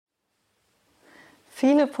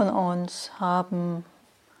Viele von uns haben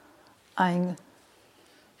ein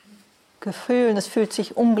Gefühl, das fühlt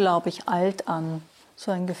sich unglaublich alt an, so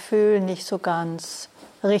ein Gefühl, nicht so ganz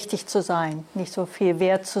richtig zu sein, nicht so viel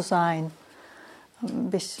wert zu sein, ein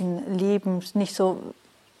bisschen nicht so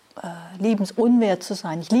liebensunwert zu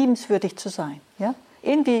sein, nicht liebenswürdig zu sein, ja?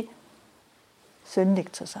 Irgendwie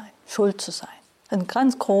sündig zu sein, schuld zu sein. Ein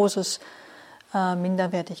ganz großes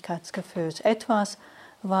Minderwertigkeitsgefühl ist etwas,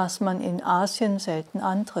 was man in Asien selten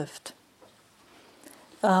antrifft.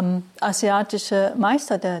 Asiatische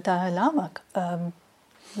Meister, der Dalai Lama,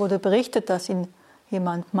 wurde berichtet, dass ihn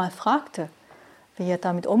jemand mal fragte, wie er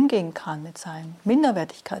damit umgehen kann, mit seinem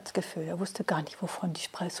Minderwertigkeitsgefühl. Er wusste gar nicht, wovon die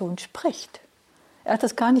Person spricht. Er hat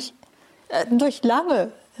das gar nicht, durch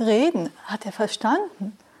lange Reden hat er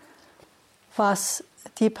verstanden, was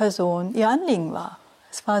die Person ihr Anliegen war.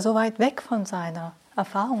 Es war so weit weg von seiner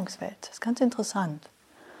Erfahrungswelt. Das ist ganz interessant.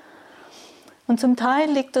 Und zum Teil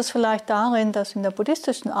liegt es vielleicht darin, dass in der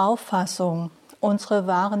buddhistischen Auffassung unsere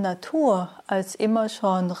wahre Natur als immer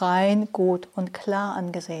schon rein, gut und klar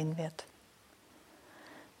angesehen wird.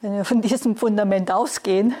 Wenn wir von diesem Fundament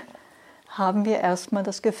ausgehen, haben wir erstmal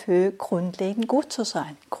das Gefühl, grundlegend gut zu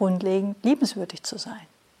sein, grundlegend liebenswürdig zu sein.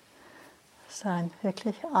 Das ist ein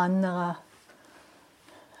wirklich anderer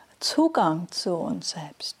Zugang zu uns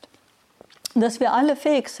selbst. Und dass wir alle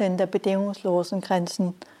fähig sind der bedingungslosen,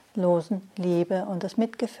 grenzenlosen Liebe und des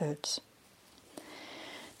Mitgefühls.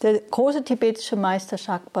 Der große tibetische Meister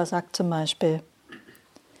Shakpa sagt zum Beispiel,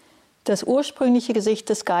 das ursprüngliche Gesicht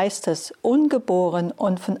des Geistes, ungeboren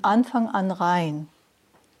und von Anfang an rein.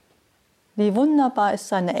 Wie wunderbar ist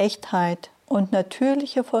seine Echtheit und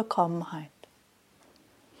natürliche Vollkommenheit.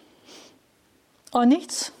 Und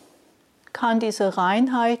nichts kann diese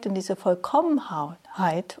Reinheit und diese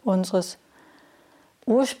Vollkommenheit unseres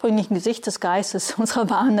ursprünglichen Gesicht des Geistes, unserer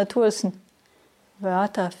wahren Natur, das sind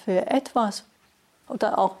Wörter für etwas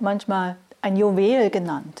oder auch manchmal ein Juwel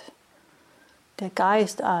genannt. Der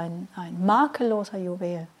Geist, ein makelloser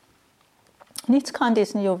Juwel. Nichts kann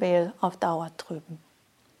diesen Juwel auf Dauer trüben.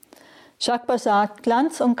 Shakpa sagt,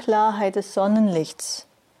 Glanz und Klarheit des Sonnenlichts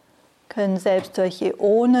können selbst durch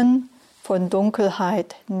Äonen von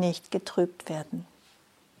Dunkelheit nicht getrübt werden.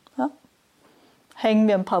 Ja? Hängen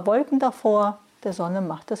wir ein paar Wolken davor, der Sonne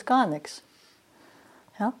macht das gar nichts.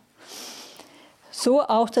 Ja? So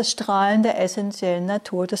auch das Strahlen der essentiellen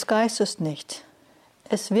Natur des Geistes nicht.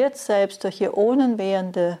 Es wird selbst durch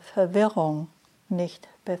äonenwährende Verwirrung nicht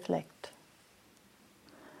befleckt.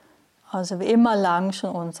 Also wie immer lang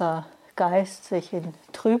schon unser Geist sich in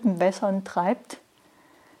trüben Wässern treibt,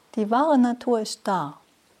 die wahre Natur ist da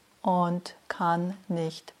und kann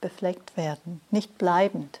nicht befleckt werden, nicht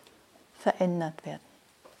bleibend verändert werden.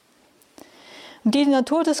 Und die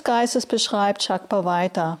Natur des Geistes beschreibt Shakpa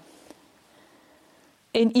weiter.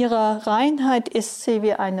 In ihrer Reinheit ist sie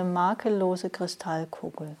wie eine makellose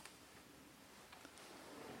Kristallkugel.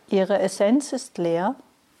 Ihre Essenz ist leer,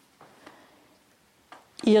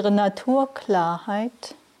 ihre Natur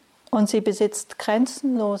Klarheit und sie besitzt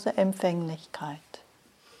grenzenlose Empfänglichkeit.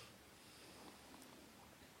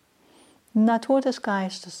 Die Natur des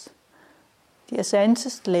Geistes. Die Essenz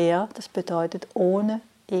ist leer, das bedeutet ohne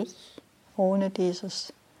Ich, ohne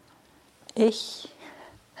dieses Ich.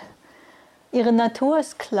 Ihre Natur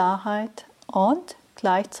ist Klarheit und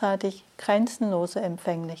gleichzeitig grenzenlose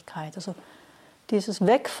Empfänglichkeit. Also dieses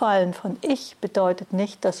Wegfallen von Ich bedeutet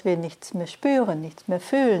nicht, dass wir nichts mehr spüren, nichts mehr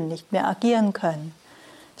fühlen, nicht mehr agieren können.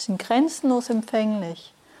 Wir sind grenzenlos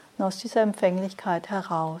empfänglich und aus dieser Empfänglichkeit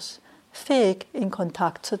heraus fähig, in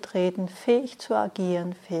Kontakt zu treten, fähig zu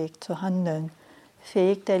agieren, fähig zu handeln,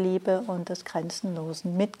 fähig der Liebe und des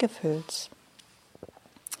grenzenlosen Mitgefühls.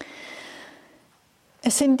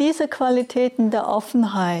 Es sind diese Qualitäten der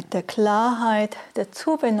Offenheit, der Klarheit, der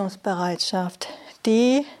Zuwendungsbereitschaft,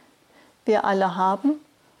 die wir alle haben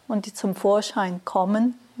und die zum Vorschein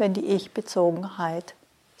kommen, wenn die Ich-Bezogenheit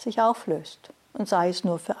sich auflöst, und sei es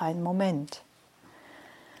nur für einen Moment.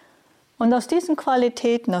 Und aus diesen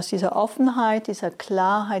Qualitäten, aus dieser Offenheit, dieser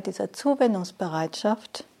Klarheit, dieser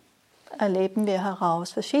Zuwendungsbereitschaft erleben wir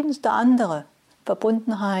heraus verschiedenste andere: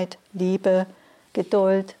 Verbundenheit, Liebe,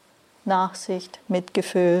 Geduld, Nachsicht,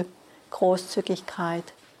 Mitgefühl, Großzügigkeit,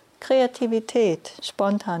 Kreativität,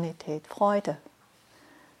 Spontanität, Freude.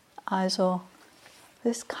 Also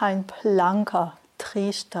es ist kein blanker,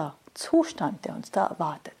 triester Zustand, der uns da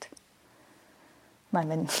erwartet. Ich meine,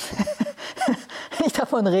 wenn ich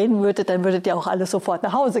davon reden würde, dann würdet ihr auch alle sofort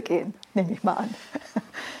nach Hause gehen, nehme ich mal an.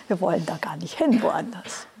 Wir wollen da gar nicht hin,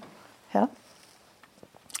 woanders. Ja?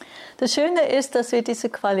 Das Schöne ist, dass wir diese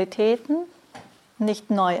Qualitäten nicht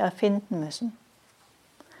neu erfinden müssen.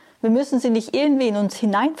 Wir müssen sie nicht irgendwie in uns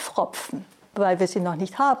hineinfropfen, weil wir sie noch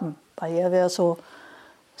nicht haben, weil wir so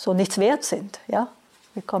nichts wert sind. Ja?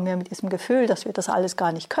 Wir kommen ja mit diesem Gefühl, dass wir das alles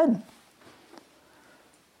gar nicht können.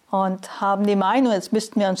 Und haben die Meinung, jetzt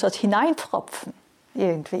müssten wir uns das hineinfropfen,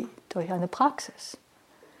 irgendwie, durch eine Praxis.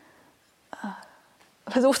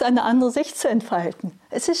 Versucht eine andere Sicht zu entfalten.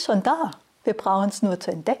 Es ist schon da, wir brauchen es nur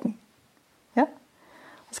zu entdecken. Ja?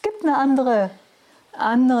 Es gibt einen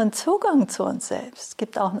anderen Zugang zu uns selbst, es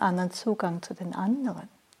gibt auch einen anderen Zugang zu den anderen.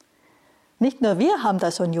 Nicht nur wir haben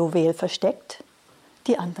da so ein Juwel versteckt,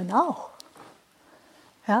 die anderen auch.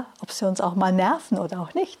 Ja? Ob sie uns auch mal nerven oder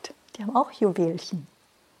auch nicht, die haben auch Juwelchen.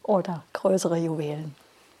 Oder größere Juwelen.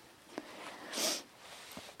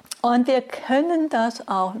 Und wir können das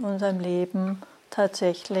auch in unserem Leben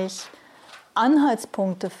tatsächlich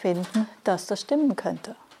Anhaltspunkte finden, dass das stimmen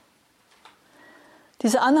könnte.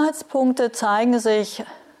 Diese Anhaltspunkte zeigen sich,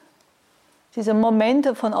 diese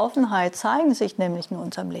Momente von Offenheit zeigen sich nämlich in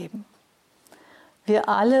unserem Leben. Wir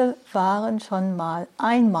alle waren schon mal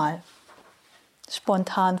einmal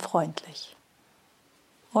spontan freundlich.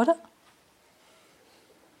 Oder?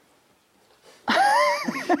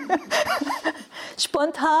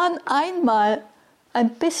 Spontan einmal ein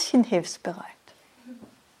bisschen hilfsbereit.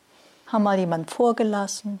 Haben mal jemanden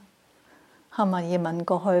vorgelassen, haben mal jemandem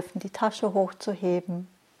geholfen, die Tasche hochzuheben,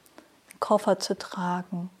 den Koffer zu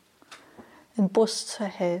tragen, im Bus zu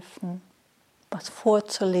helfen, was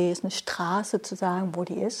vorzulesen, eine Straße zu sagen, wo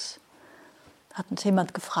die ist. Hat uns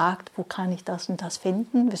jemand gefragt, wo kann ich das und das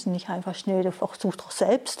finden? Wir sind nicht einfach schnell, such doch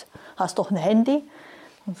selbst, hast doch ein Handy.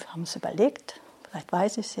 Und wir haben uns überlegt, vielleicht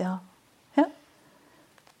weiß ich es ja. Ja?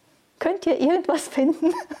 Könnt ihr irgendwas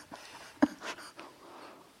finden?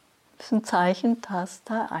 Das ist ein Zeichen, dass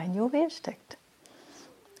da ein Juwel steckt.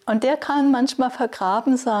 Und der kann manchmal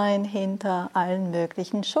vergraben sein hinter allen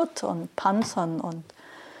möglichen Schutt und Panzern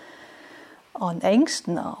und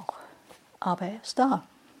Ängsten auch. Aber er ist da.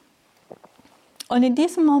 Und in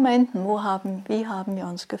diesen Momenten, wie haben wir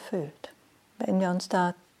uns gefühlt? Wenn wir uns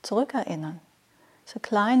da zurückerinnern, diese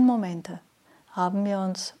kleinen Momente, haben wir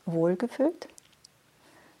uns wohlgefühlt?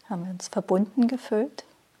 Haben wir uns verbunden gefühlt?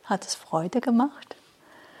 Hat es Freude gemacht?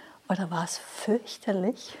 Oder war es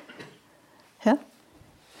fürchterlich? Ja?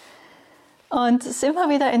 Und es ist immer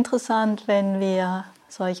wieder interessant, wenn wir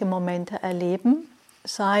solche Momente erleben,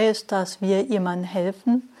 sei es, dass wir jemandem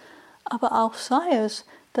helfen, aber auch sei es,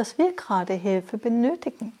 dass wir gerade Hilfe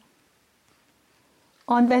benötigen.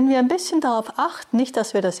 Und wenn wir ein bisschen darauf achten, nicht,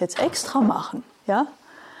 dass wir das jetzt extra machen, ja,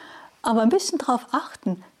 aber ein bisschen darauf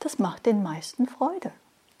achten, das macht den meisten Freude.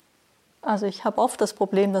 Also ich habe oft das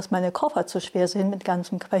Problem, dass meine Koffer zu schwer sind mit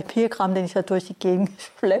ganzem Papierkram, den ich da durch die Gegend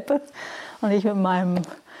schleppe. Und ich mit meinem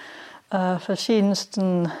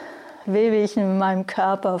verschiedensten Wehwehchen in meinem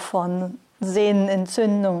Körper von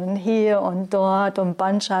Sehnenentzündungen hier und dort und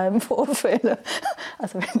Bandscheibenvorfälle.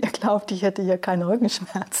 Also wenn ihr glaubt, ich hätte hier keine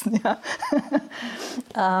Rückenschmerzen. Ja.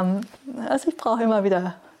 Also ich brauche immer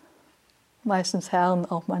wieder meistens Herren,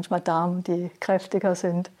 auch manchmal Damen, die kräftiger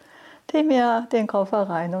sind, die mir den Koffer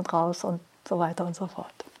rein und raus und so weiter und so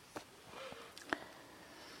fort.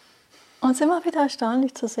 Und es ist immer wieder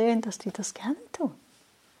erstaunlich zu sehen, dass die das gerne tun.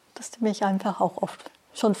 Dass die mich einfach auch oft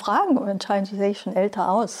schon fragen, und anscheinend sehe ich schon älter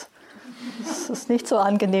aus. Das ist nicht so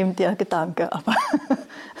angenehm, der Gedanke, aber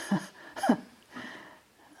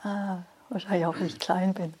wahrscheinlich auch, wenn ich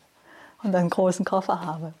klein bin und einen großen Koffer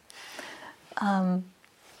habe.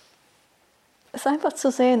 Es ist einfach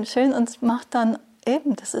zu sehen, schön, und es macht dann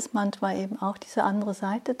eben, das ist manchmal eben auch diese andere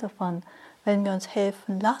Seite davon, wenn wir uns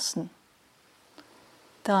helfen lassen,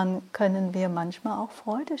 dann können wir manchmal auch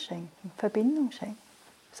Freude schenken, Verbindung schenken.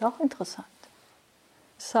 Ist auch interessant.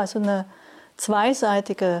 Es ist also eine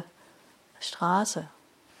zweiseitige Straße.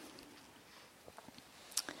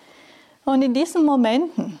 Und in diesen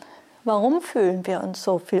Momenten, warum fühlen wir uns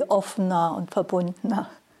so viel offener und verbundener?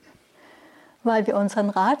 Weil wir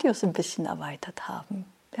unseren Radius ein bisschen erweitert haben.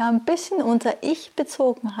 Wir haben ein bisschen unsere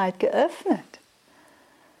Ich-Bezogenheit geöffnet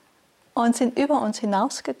und sind über uns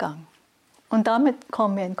hinausgegangen. Und damit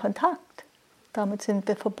kommen wir in Kontakt. Damit sind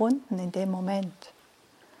wir verbunden in dem Moment.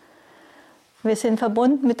 Wir sind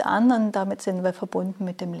verbunden mit anderen, damit sind wir verbunden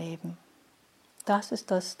mit dem Leben. Das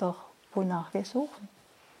ist das doch, wonach wir suchen.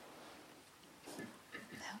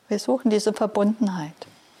 Ja, wir suchen diese Verbundenheit.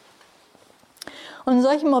 Und in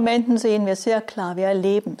solchen Momenten sehen wir sehr klar, wir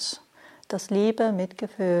erleben es, dass Liebe,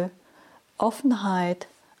 Mitgefühl, Offenheit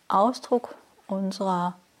Ausdruck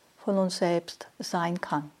von uns selbst sein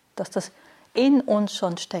kann. Dass das in uns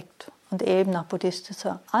schon steckt und eben nach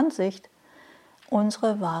buddhistischer Ansicht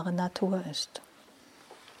unsere wahre Natur ist.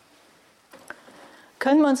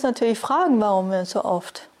 Können wir uns natürlich fragen, warum wir so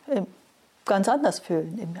oft ganz anders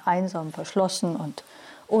fühlen, einsam, verschlossen und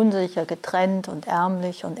unsicher, getrennt und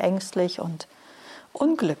ärmlich und ängstlich und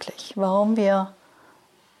unglücklich. Warum wir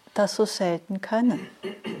das so selten können.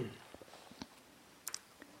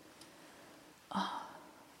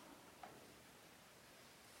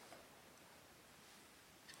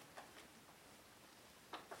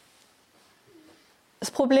 Das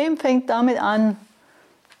Problem fängt damit an,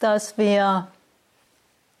 dass wir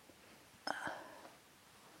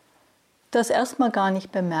das erstmal gar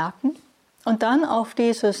nicht bemerken und dann auf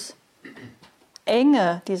dieses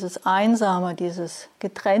Enge, dieses Einsame, dieses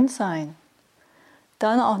Getrenntsein,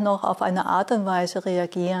 dann auch noch auf eine Art und Weise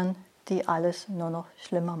reagieren, die alles nur noch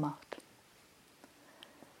schlimmer macht.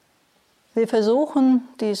 Wir versuchen,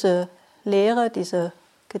 diese Leere, diese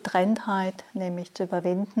Getrenntheit nämlich zu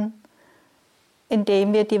überwinden,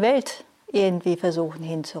 indem wir die Welt irgendwie versuchen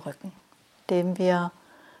hinzurücken, indem wir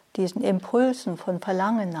diesen Impulsen von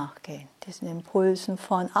Verlangen nachgehen, diesen Impulsen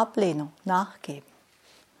von Ablehnung nachgeben.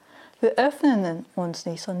 Wir öffnen uns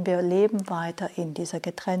nicht, sondern wir leben weiter in dieser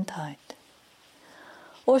Getrenntheit.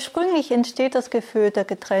 Ursprünglich entsteht das Gefühl der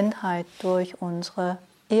Getrenntheit durch unsere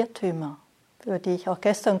Irrtümer, über die ich auch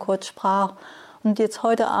gestern kurz sprach und jetzt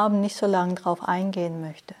heute Abend nicht so lange darauf eingehen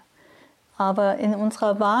möchte. Aber in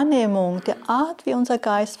unserer Wahrnehmung, der Art, wie unser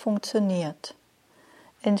Geist funktioniert,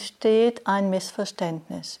 entsteht ein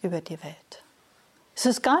Missverständnis über die Welt. Es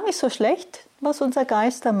ist gar nicht so schlecht, was unser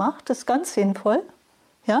Geist da macht, das ist ganz sinnvoll,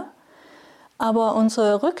 ja? Aber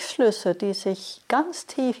unsere Rückschlüsse, die sich ganz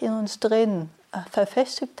tief in uns drin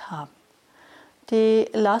verfestigt haben, die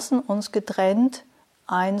lassen uns getrennt,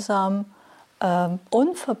 einsam,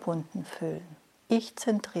 unverbunden fühlen.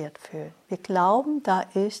 Ich-zentriert fühlen. Wir glauben, da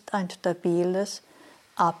ist ein stabiles,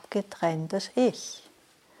 abgetrenntes Ich.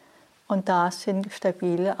 Und da sind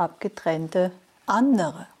stabile, abgetrennte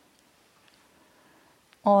andere.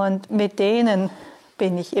 Und mit denen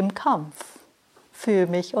bin ich im Kampf, für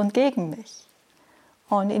mich und gegen mich.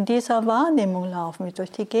 Und in dieser Wahrnehmung laufen wir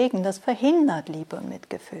durch die Gegend. Das verhindert Liebe und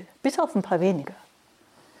Mitgefühl. Bis auf ein paar wenige,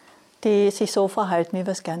 die sich so verhalten, wie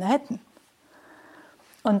wir es gerne hätten.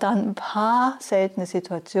 Und dann ein paar seltene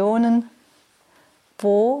Situationen,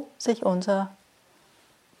 wo sich unser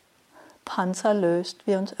Panzer löst,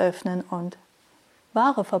 wir uns öffnen und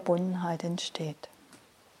wahre Verbundenheit entsteht.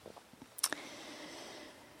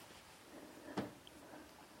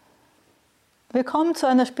 Wir kommen zu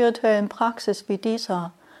einer spirituellen Praxis wie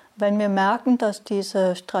dieser, wenn wir merken, dass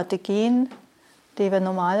diese Strategien, die wir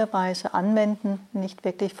normalerweise anwenden, nicht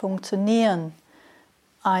wirklich funktionieren.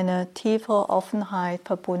 Eine tiefere Offenheit,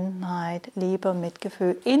 Verbundenheit, Liebe,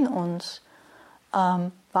 Mitgefühl in uns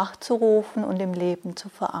wachzurufen und im Leben zu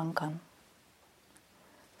verankern.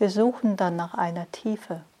 Wir suchen dann nach einer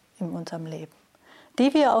Tiefe in unserem Leben,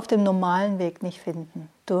 die wir auf dem normalen Weg nicht finden,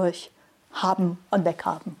 durch Haben und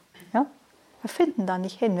Weghaben. Ja? Wir finden da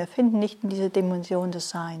nicht hin, wir finden nicht in diese Dimension des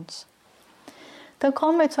Seins. Dann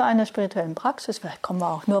kommen wir zu einer spirituellen Praxis, vielleicht kommen wir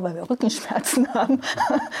auch nur, weil wir Rückenschmerzen haben,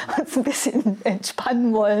 uns ein bisschen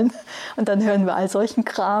entspannen wollen und dann hören wir all solchen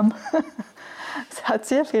Kram. Es hat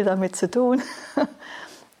sehr viel damit zu tun,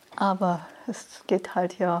 aber es geht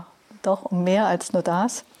halt ja doch um mehr als nur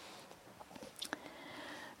das.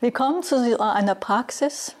 Wir kommen zu einer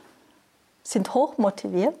Praxis, sind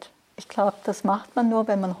hochmotiviert. Ich glaube, das macht man nur,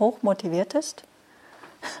 wenn man hochmotiviert ist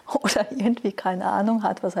oder irgendwie keine Ahnung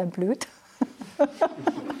hat, was einem blüht.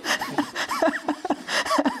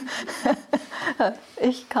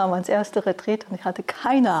 Ich kam ans erste Retreat und ich hatte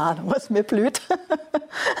keine Ahnung, was mir blüht.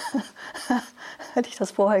 Hätte ich das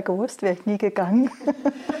vorher gewusst, wäre ich nie gegangen.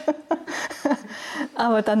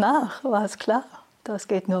 Aber danach war es klar, das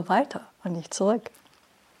geht nur weiter und nicht zurück.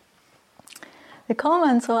 Wir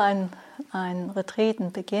kommen zu einem Retreat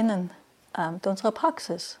und beginnen mit unserer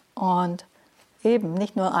Praxis. Und eben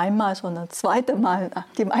nicht nur einmal, sondern das zweite Mal.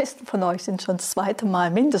 Die meisten von euch sind schon das zweite Mal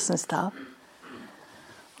mindestens da.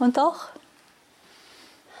 Und doch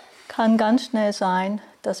kann ganz schnell sein,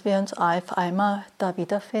 dass wir uns auf einmal da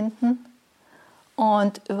wiederfinden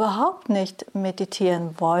und überhaupt nicht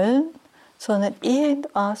meditieren wollen, sondern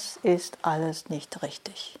irgendwas ist alles nicht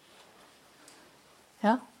richtig.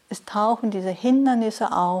 Ja? Es tauchen diese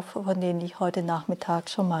Hindernisse auf, von denen ich heute Nachmittag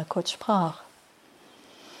schon mal kurz sprach.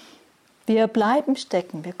 Wir bleiben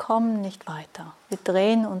stecken, wir kommen nicht weiter. Wir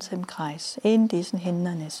drehen uns im Kreis in diesen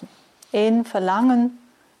Hindernissen. In Verlangen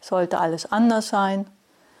sollte alles anders sein.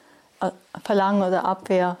 Verlangen oder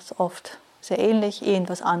Abwehr ist oft sehr ähnlich.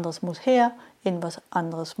 Irgendwas anderes muss her, irgendwas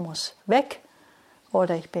anderes muss weg.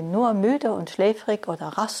 Oder ich bin nur müde und schläfrig oder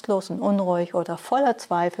rastlos und unruhig oder voller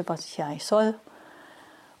Zweifel, was ich ja eigentlich soll.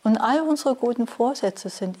 Und all unsere guten Vorsätze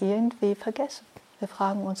sind irgendwie vergessen, Wir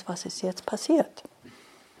fragen uns, was ist jetzt passiert?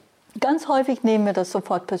 Ganz häufig nehmen wir das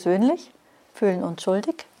sofort persönlich, fühlen uns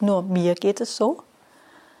schuldig, nur mir geht es so.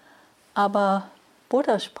 Aber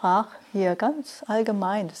Buddha sprach hier ganz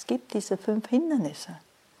allgemein, es gibt diese 5 Hindernisse.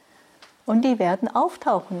 Und die werden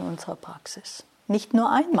auftauchen in unserer Praxis. Nicht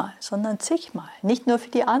nur einmal, sondern zigmal. Nicht nur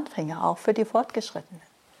für die Anfänger, auch für die Fortgeschrittenen.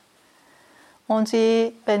 Und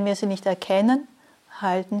wenn wir sie nicht erkennen,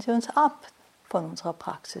 halten sie uns ab von unserer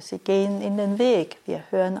Praxis. Sie gehen in den Weg, wir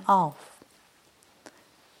hören auf.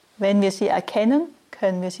 Wenn wir sie erkennen,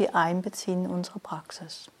 können wir sie einbeziehen in unsere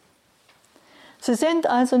Praxis. Sie sind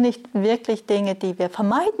also nicht wirklich Dinge, die wir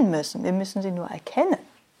vermeiden müssen. Wir müssen sie nur erkennen.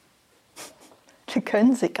 Wir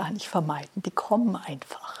können sie gar nicht vermeiden, die kommen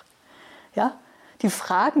einfach. Ja? Die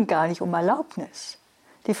fragen gar nicht um Erlaubnis.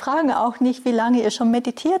 Die fragen auch nicht, wie lange ihr schon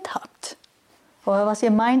meditiert habt. Oder was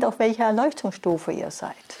ihr meint, auf welcher Erleuchtungsstufe ihr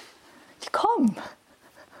seid. Die kommen,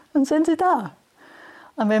 dann sind sie da.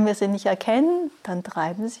 Und wenn wir sie nicht erkennen, dann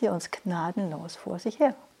treiben sie uns gnadenlos vor sich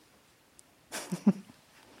her.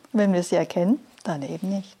 Wenn wir sie erkennen, dann eben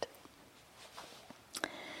nicht.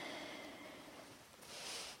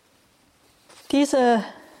 Diese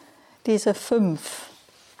 5,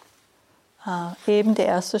 eben der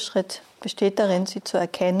erste Schritt besteht darin, sie zu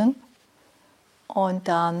erkennen und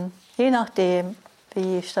dann, je nachdem,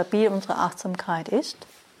 wie stabil unsere Achtsamkeit ist,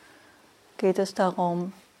 geht es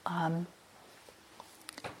darum,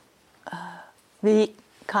 wie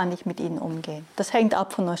kann ich mit ihnen umgehen. Das hängt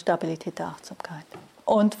ab von der Stabilität der Achtsamkeit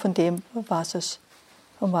und von dem, um was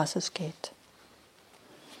es geht.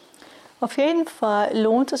 Auf jeden Fall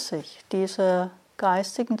lohnt es sich, diese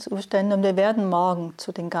geistigen Zustände, und wir werden morgen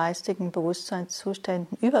zu den geistigen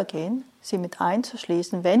Bewusstseinszuständen übergehen, sie mit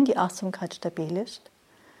einzuschließen, wenn die Achtsamkeit stabil ist.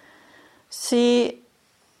 Sie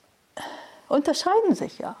unterscheiden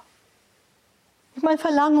sich ja. Ich meine,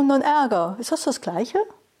 Verlangen und Ärger, ist das Gleiche?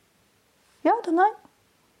 Ja oder nein?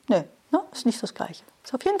 Nö, ne? Ist nicht das Gleiche.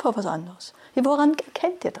 Ist auf jeden Fall was anderes. Woran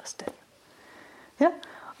erkennt ihr das denn? Ja?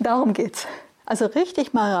 Und darum geht es. Also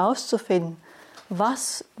richtig mal herauszufinden,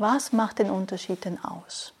 was macht den Unterschied denn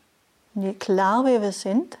aus? Und je klarer wir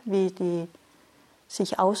sind, wie die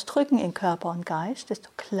sich ausdrücken in Körper und Geist, desto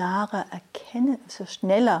klarer erkennen, desto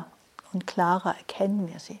schneller und klarer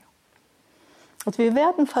erkennen wir sie. Und wir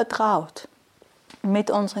werden vertraut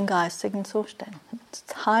mit unseren geistigen Zuständen. Das ist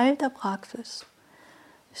Teil der Praxis.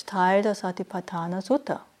 Das ist Teil der Satipatthana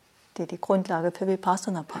Sutta, die die Grundlage für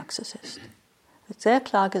Vipassana-Praxis ist. Es wird sehr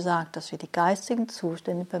klar gesagt, dass wir die geistigen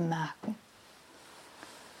Zustände bemerken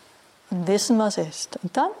und wissen, was ist.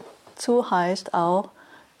 Und dazu heißt auch,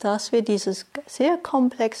 dass wir dieses sehr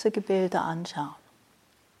komplexe Gebilde anschauen.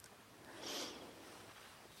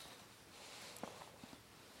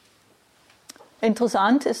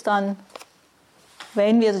 Interessant ist dann,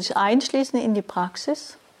 wenn wir sich einschließen in die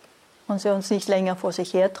Praxis und sie uns nicht länger vor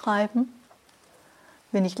sich hertreiben,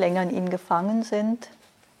 wir nicht länger in ihnen gefangen sind,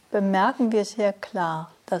 bemerken wir sehr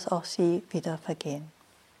klar, dass auch sie wieder vergehen.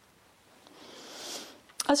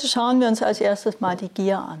 Also schauen wir uns als erstes mal die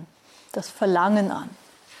Gier an, das Verlangen an.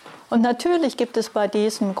 Und natürlich gibt es bei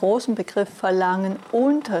diesem großen Begriff Verlangen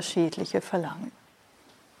unterschiedliche Verlangen.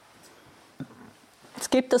 Es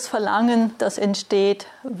gibt das Verlangen, das entsteht,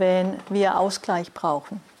 wenn wir Ausgleich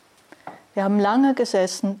brauchen. Wir haben lange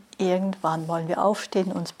gesessen, irgendwann wollen wir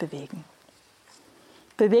aufstehen und uns bewegen.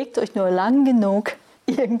 Bewegt euch nur lang genug,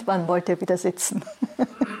 irgendwann wollt ihr wieder sitzen.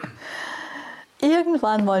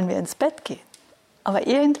 Irgendwann wollen wir ins Bett gehen. Aber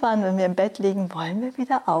irgendwann, wenn wir im Bett liegen, wollen wir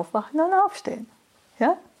wieder aufwachen und aufstehen.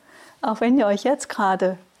 Ja? Auch wenn ihr euch jetzt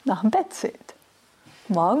gerade nach dem Bett seht.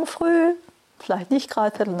 Morgen früh, vielleicht nicht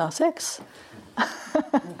gerade 5:45.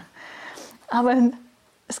 Aber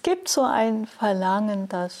es gibt so ein Verlangen,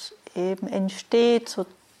 das eben entsteht,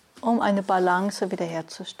 um eine Balance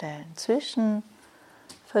wiederherzustellen zwischen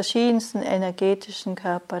verschiedensten energetischen,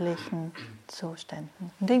 körperlichen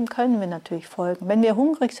Zuständen. Und dem können wir natürlich folgen. Wenn wir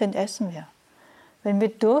hungrig sind, essen wir. Wenn wir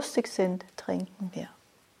durstig sind, trinken wir.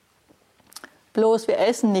 Bloß wir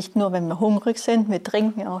essen nicht nur, wenn wir hungrig sind, wir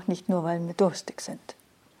trinken auch nicht nur, weil wir durstig sind.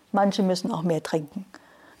 Manche müssen auch mehr trinken,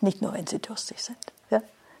 nicht nur, wenn sie durstig sind. Ja?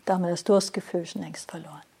 Da haben wir das Durstgefühl schon längst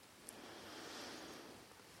verloren.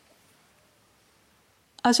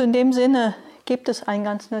 Also in dem Sinne gibt es ein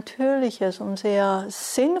ganz natürliches und sehr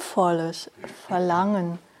sinnvolles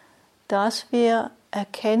Verlangen, das wir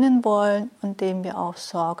erkennen wollen und dem wir auch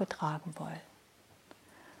Sorge tragen wollen.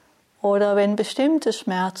 Oder wenn bestimmte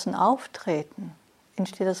Schmerzen auftreten,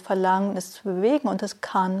 entsteht das Verlangen, es zu bewegen, und das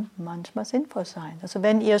kann manchmal sinnvoll sein. Also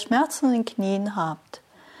wenn ihr Schmerzen in den Knien habt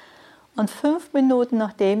und 5 Minuten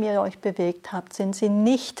nachdem ihr euch bewegt habt, sind sie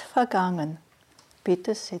nicht vergangen,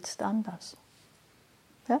 bitte sitzt anders.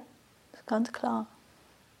 Ja, ist ganz klar.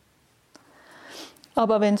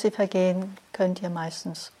 Aber wenn sie vergehen, könnt ihr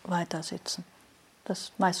meistens weiter sitzen. Das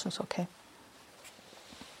ist meistens okay.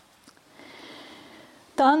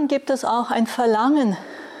 Dann gibt es auch ein Verlangen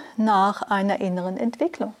nach einer inneren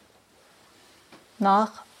Entwicklung.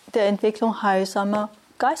 Nach der Entwicklung heilsamer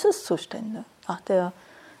Geisteszustände. Nach der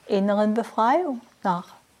inneren Befreiung. Nach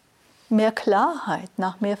mehr Klarheit.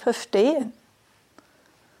 Nach mehr Verstehen.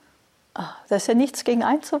 Da ist ja nichts gegen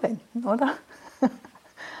einzuwenden, oder?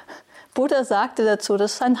 Buddha sagte dazu,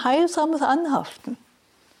 das ist ein heilsames Anhaften.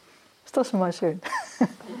 Ist doch schon mal schön.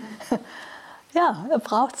 Ja, da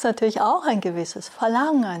braucht es natürlich auch ein gewisses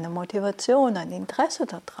Verlangen, eine Motivation, ein Interesse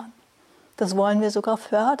daran. Das wollen wir sogar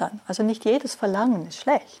fördern. Also nicht jedes Verlangen ist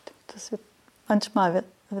schlecht. Manchmal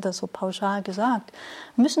wird das so pauschal gesagt.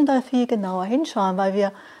 Wir müssen da viel genauer hinschauen, weil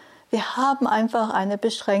wir haben einfach eine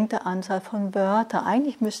beschränkte Anzahl von Wörtern.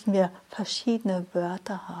 Eigentlich müssten wir verschiedene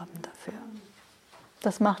Wörter haben dafür.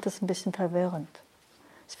 Das macht es ein bisschen verwirrend.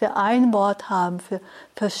 Dass wir ein Wort haben für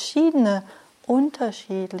verschiedene,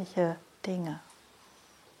 unterschiedliche Dinge.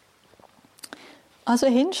 Also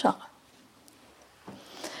hinschauen.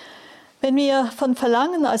 Wenn wir von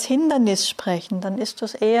Verlangen als Hindernis sprechen, dann ist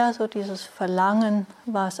das eher so dieses Verlangen,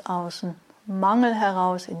 was aus dem Mangel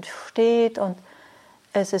heraus entsteht und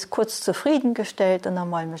es ist kurz zufriedengestellt und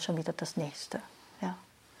dann wollen wir schon wieder das Nächste. Ja.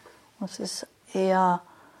 Und es ist eher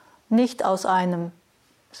nicht aus einem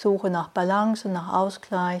Suche nach Balance und nach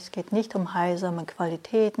Ausgleich, es geht nicht um heilsame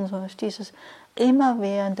Qualitäten, sondern es ist dieses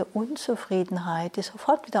immerwährende Unzufriedenheit, die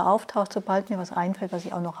sofort wieder auftaucht, sobald mir was einfällt, was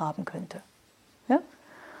ich auch noch haben könnte. Ja?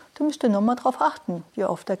 Du müsst nur mal darauf achten, wie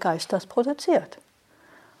oft der Geist das produziert.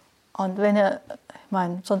 Und wenn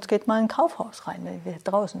sonst geht mal in ein Kaufhaus rein, wenn ihr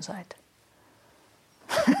draußen seid.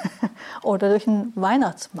 Oder durch einen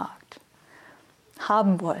Weihnachtsmarkt.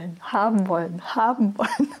 Haben wollen, haben wollen, haben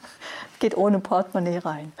wollen. Geht ohne Portemonnaie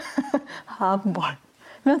rein. Haben wollen.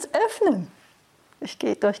 Wir uns öffnen. Ich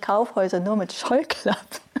gehe durch Kaufhäuser nur mit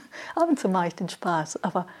Scheuklappen. Ab und zu mache ich den Spaß.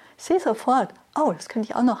 Aber ich sehe sofort, oh, das könnte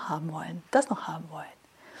ich auch noch haben wollen. Das noch haben wollen.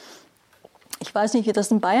 Ich weiß nicht, wie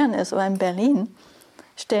das in Bayern ist, aber in Berlin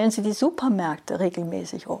stellen sie die Supermärkte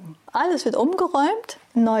regelmäßig um. Alles wird umgeräumt,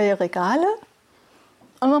 neue Regale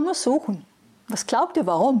und man muss suchen. Was glaubt ihr,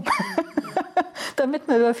 warum? Damit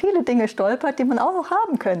man über viele Dinge stolpert, die man auch noch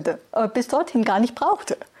haben könnte, aber bis dorthin gar nicht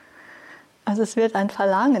brauchte. Also es wird ein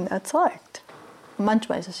Verlangen erzeugt. Und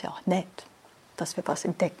manchmal ist es ja auch nett, dass wir was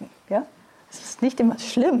entdecken. Ja? Es ist nicht immer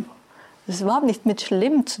schlimm. Es ist überhaupt nicht mit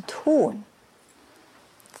schlimm zu tun.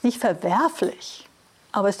 Es ist nicht verwerflich.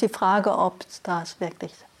 Aber es ist die Frage, ob es das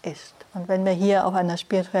wirklich ist. Und wenn wir hier auf einer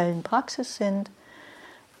spirituellen Praxis sind,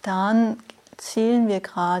 dann zielen wir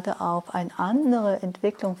gerade auf eine andere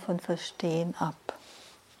Entwicklung von Verstehen ab.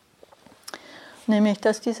 Nämlich,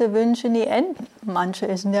 dass diese Wünsche nie enden.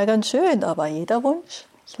 Manche sind ja ganz schön, aber jeder Wunsch.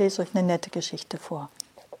 Ich lese euch eine nette Geschichte vor.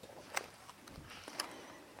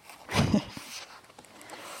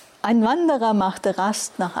 Ein Wanderer machte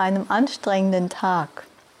Rast nach einem anstrengenden Tag.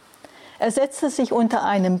 Er setzte sich unter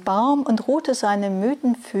einem Baum und ruhte seine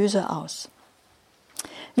müden Füße aus.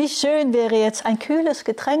 Wie schön wäre jetzt ein kühles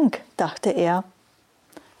Getränk, dachte er.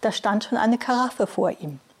 Da stand schon eine Karaffe vor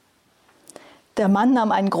ihm. Der Mann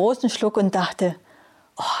nahm einen großen Schluck und dachte,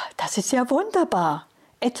 oh, das ist ja wunderbar.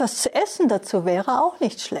 Etwas zu essen dazu wäre auch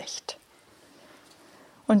nicht schlecht.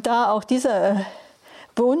 Und da auch dieser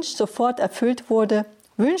Wunsch sofort erfüllt wurde,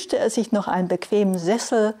 wünschte er sich noch einen bequemen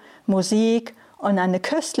Sessel, Musik und eine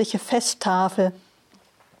köstliche Festtafel.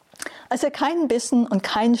 Als er keinen Bissen und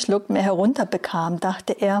keinen Schluck mehr herunterbekam,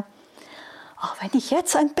 dachte er, oh, wenn ich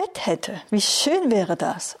jetzt ein Bett hätte, wie schön wäre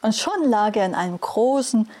das. Und schon lag er in einem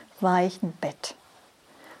großen, weichen Bett.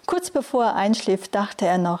 Kurz bevor er einschlief, dachte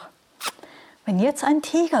er noch, wenn jetzt ein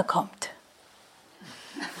Tiger kommt.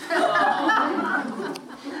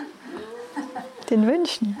 Den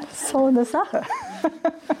Wünschen, so eine Sache.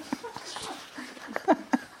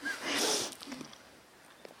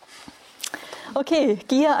 Okay,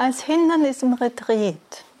 Gier als Hindernis im Retreat.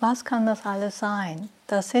 Was kann das alles sein?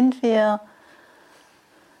 Da sind wir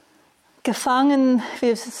gefangen,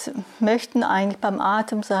 wir möchten eigentlich beim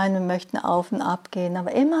Atem sein, wir möchten auf und ab gehen,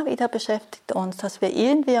 aber immer wieder beschäftigt uns, dass wir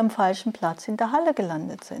irgendwie am falschen Platz in der Halle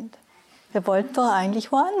gelandet sind. Wir wollten doch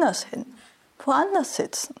eigentlich woanders hin, woanders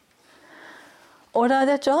sitzen. Oder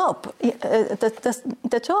der Job,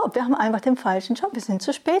 der Job, wir haben einfach den falschen Job, wir sind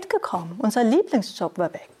zu spät gekommen, unser Lieblingsjob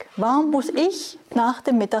war weg. Warum muss ich nach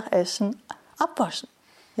dem Mittagessen abwaschen?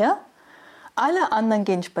 Ja? Alle anderen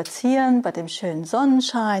gehen spazieren bei dem schönen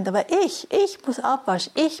Sonnenschein, aber ich muss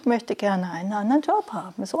abwaschen, ich möchte gerne einen anderen Job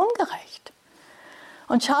haben, das ist ungerecht.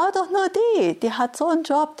 Und schau doch nur die hat so einen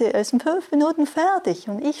Job, der ist in 5 Minuten fertig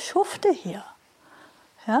und ich schufte hier.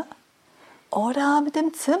 Ja? Oder mit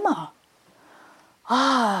dem Zimmer.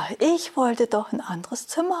 Ich wollte doch ein anderes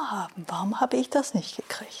Zimmer haben. Warum habe ich das nicht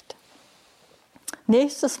gekriegt?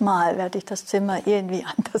 Nächstes Mal werde ich das Zimmer irgendwie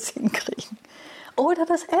anders hinkriegen. Oder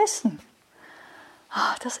das Essen.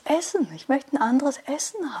 Das Essen. Ich möchte ein anderes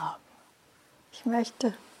Essen haben. Ich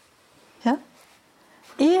möchte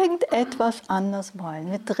irgendetwas anders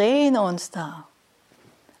wollen. Wir drehen uns da.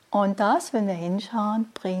 Und das, wenn wir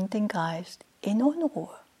hinschauen, bringt den Geist in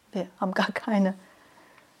Unruhe. Wir haben gar keine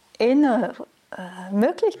innere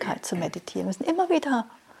Möglichkeit zu meditieren. Wir müssen immer wieder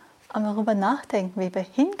darüber nachdenken, wie wir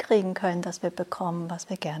hinkriegen können, dass wir bekommen, was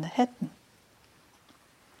wir gerne hätten.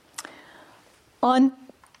 Und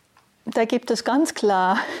da gibt es ganz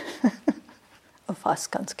klar,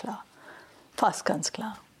 fast ganz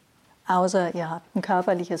klar, außer ihr habt ein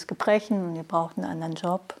körperliches Gebrechen und ihr braucht einen anderen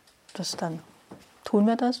Job, dann tun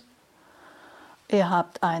wir das. Ihr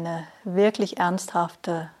habt eine wirklich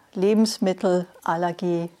ernsthafte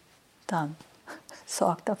Lebensmittelallergie, dann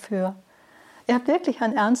sorgt dafür. Ihr habt wirklich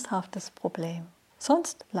ein ernsthaftes Problem.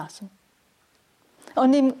 Sonst lassen.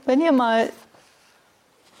 Und wenn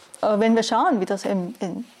wir schauen, wie das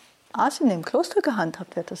in Asien im Kloster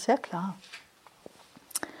gehandhabt wird, ist sehr klar.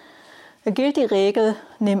 Da gilt die Regel,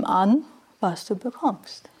 nimm an, was du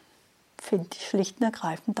bekommst. Find dich schlicht und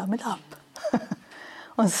ergreifend damit ab.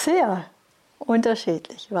 Und sehr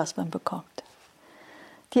unterschiedlich, was man bekommt.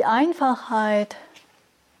 Die Einfachheit,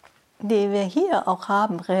 die wir hier auch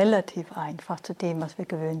haben, relativ einfach zu dem, was wir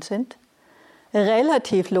gewöhnt sind,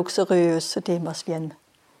 relativ luxuriös zu dem, was wir in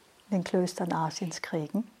den Klöstern Asiens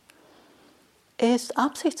kriegen, ist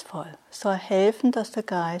absichtsvoll. Es soll helfen, dass der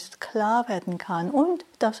Geist klar werden kann und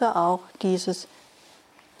dass er auch diesen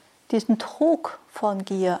Trug von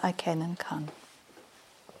Gier erkennen kann.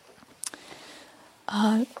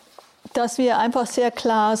 Dass wir einfach sehr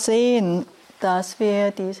klar sehen, dass wir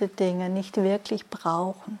diese Dinge nicht wirklich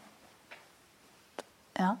brauchen.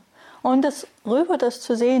 Ja? Und das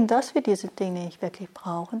zu sehen, dass wir diese Dinge nicht wirklich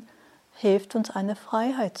brauchen, hilft uns, eine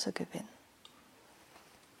Freiheit zu gewinnen.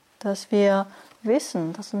 Dass wir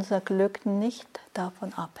wissen, dass unser Glück nicht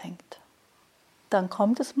davon abhängt. Dann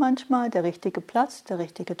kommt es manchmal, der richtige Platz, der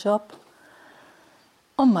richtige Job,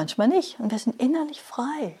 und manchmal nicht. Und wir sind innerlich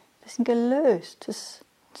frei, wir sind gelöst. Es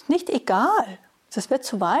ist nicht egal, es wird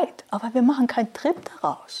zu weit, aber wir machen keinen Trip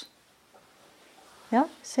daraus. Ja? Wir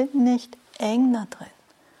sind nicht eng da drin.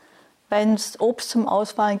 Wenn es Obst zum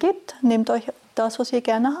Auswählen gibt, nehmt euch das, was ihr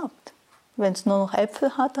gerne habt. Wenn es nur noch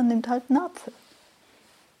Äpfel hat, dann nehmt halt einen Apfel.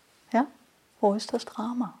 Ja? Wo ist das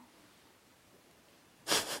Drama?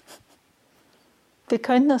 Wir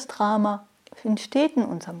können das Drama, entsteht in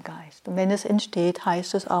unserem Geist. Und wenn es entsteht,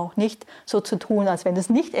 heißt es auch nicht so zu tun, als wenn es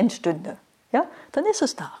nicht entstünde. Ja? Dann ist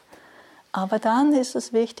es da. Aber dann ist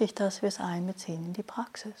es wichtig, dass wir es einbeziehen in die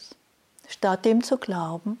Praxis. Statt dem zu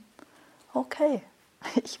glauben, okay,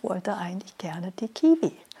 ich wollte eigentlich gerne die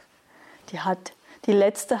Kiwi. Die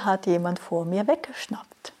letzte hat jemand vor mir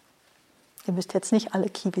weggeschnappt. Ihr müsst jetzt nicht alle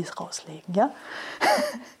Kiwis rauslegen, ja?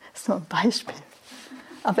 Das ist nur ein Beispiel.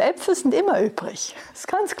 Aber Äpfel sind immer übrig, ist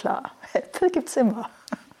ganz klar. Äpfel gibt es immer.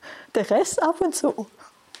 Der Rest ab und zu.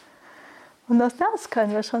 Und auch das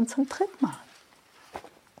können wir schon zum Tritt machen.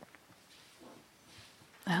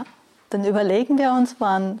 Ja? Dann überlegen wir uns,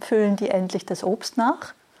 wann füllen die endlich das Obst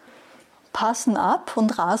nach, passen ab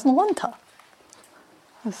und rasen runter.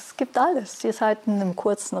 Es gibt alles. Ihr seid in einem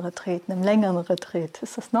kurzen Retreat, in einem längeren Retreat.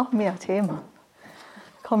 Ist das noch mehr Thema?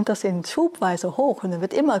 Kommt das in Schubweise hoch und dann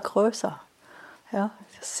wird immer größer. Ja?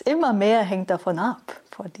 Immer mehr hängt davon ab,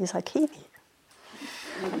 von dieser Kiwi.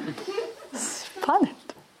 Das ist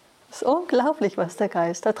spannend. Es ist unglaublich, was der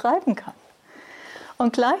Geist da treiben kann.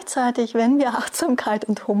 Und gleichzeitig, wenn wir Achtsamkeit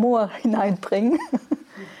und Humor hineinbringen,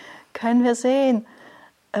 können wir sehen,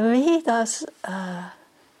 wie das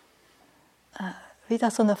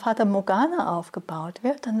so eine Fata Morgana aufgebaut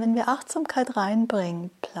wird. Und wenn wir Achtsamkeit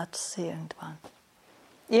reinbringen, platzt sie irgendwann.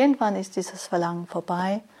 Irgendwann ist dieses Verlangen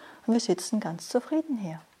vorbei und wir sitzen ganz zufrieden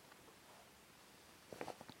hier.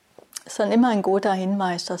 Es ist dann immer ein guter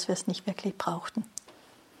Hinweis, dass wir es nicht wirklich brauchten.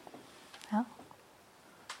 Ja?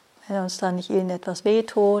 Wenn uns dann nicht irgendetwas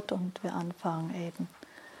wehtut und wir anfangen eben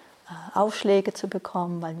Aufschläge zu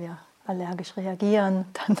bekommen, weil wir allergisch reagieren,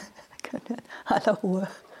 dann können wir in aller Ruhe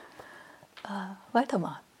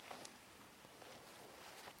weitermachen.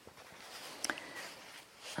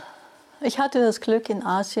 Ich hatte das Glück, in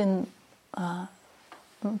Asien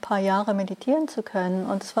ein paar Jahre meditieren zu können,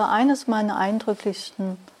 und es war eines meiner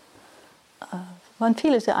eindrücklichsten, waren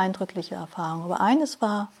viele sehr eindrückliche Erfahrungen, aber eines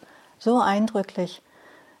war so eindrücklich,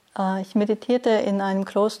 Ich meditierte in einem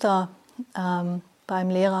Kloster beim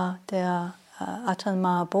Lehrer, der Ajahn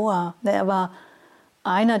Mahaboa. Er war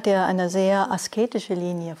einer, der eine sehr asketische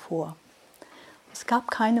Linie fuhr. Es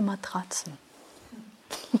gab keine Matratzen.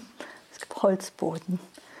 Es gab Holzboden.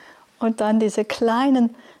 Und dann diese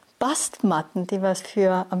kleinen Bastmatten, die wir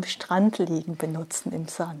für am Strand liegen benutzen im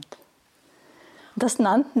Sand. Und das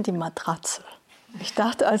nannten die Matratze. Ich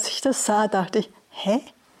dachte, als ich das sah, dachte ich, hä?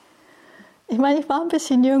 Ich meine, ich war ein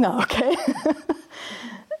bisschen jünger, okay?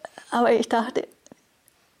 Aber ich dachte,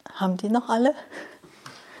 haben die noch alle?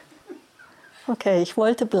 Okay, ich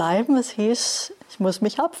wollte bleiben. Es hieß, ich muss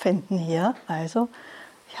mich abfinden hier. Also,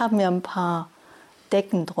 ich habe mir ein paar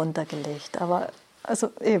Decken drunter gelegt. Aber,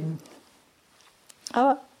 also eben.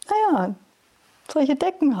 Aber, naja, solche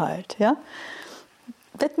Decken halt, ja.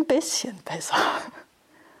 Wird ein bisschen besser.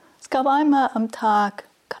 Es gab einmal am Tag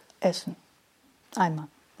Essen. Einmal.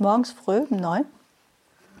 Morgens früh um 9.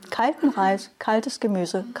 Kalten Reis, kaltes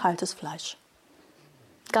Gemüse, kaltes Fleisch.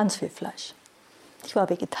 Ganz viel Fleisch. Ich war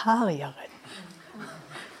Vegetarierin.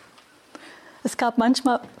 Es gab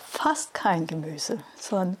manchmal fast kein Gemüse,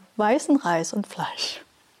 sondern weißen Reis und Fleisch.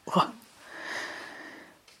 Oh.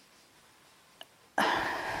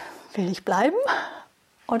 Will ich bleiben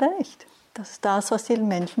oder nicht? Das ist das, was die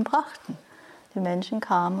Menschen brachten. Die Menschen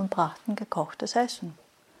kamen und brachten gekochtes Essen.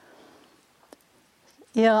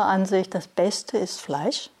 Ihrer Ansicht, das Beste ist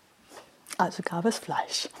Fleisch, also gab es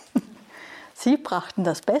Fleisch. Sie brachten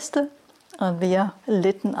das Beste und wir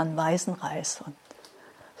litten an weißen Reis und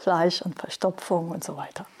Fleisch und Verstopfung und so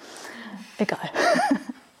weiter. Egal.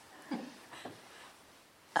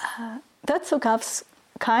 Dazu gab es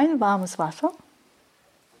kein warmes Wasser.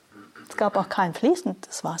 Es gab auch kein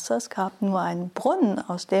fließendes Wasser. Es gab nur einen Brunnen,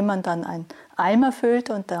 aus dem man dann einen Eimer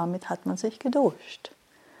füllte und damit hat man sich geduscht.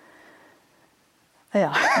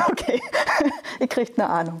 Ja, okay. Ihr kriegt eine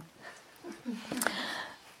Ahnung.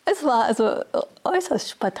 Es war also äußerst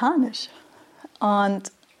spartanisch. Und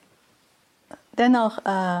dennoch,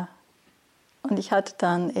 und ich hatte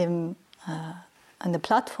dann eben eine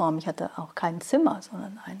Plattform, ich hatte auch kein Zimmer,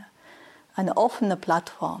 sondern eine offene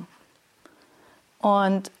Plattform.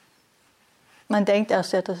 Und man denkt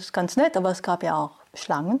erst, ja, das ist ganz nett, aber es gab ja auch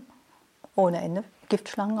Schlangen, ohne Ende,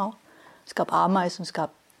 Giftschlangen auch. Es gab Ameisen, es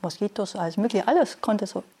gab Moskitos, alles mögliche, alles konnte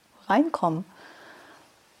so reinkommen,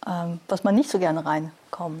 was man nicht so gerne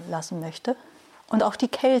reinkommen lassen möchte. Und auch die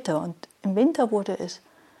Kälte. Und im Winter wurde es,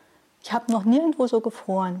 ich habe noch nirgendwo so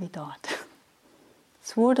gefroren wie dort.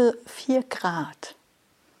 Es wurde 4 Grad,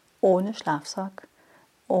 ohne Schlafsack,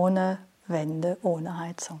 ohne Wände, ohne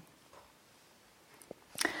Heizung.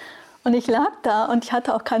 Und ich lag da und ich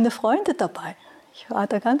hatte auch keine Freunde dabei. Ich war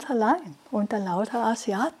da ganz allein unter lauter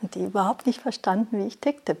Asiaten, die überhaupt nicht verstanden, wie ich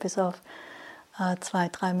tickte, bis auf 2,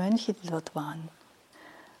 3 Mönche, die dort waren.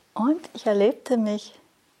 Und ich erlebte mich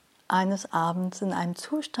eines Abends in einem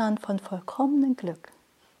Zustand von vollkommenem Glück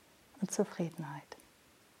und Zufriedenheit.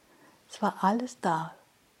 Es war alles da.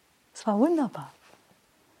 Es war wunderbar.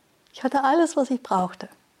 Ich hatte alles, was ich brauchte.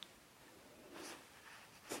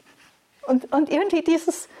 Und irgendwie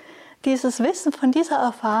dieses Wissen von dieser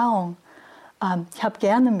Erfahrung, ich habe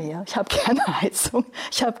gerne Meer, ich habe gerne Heizung,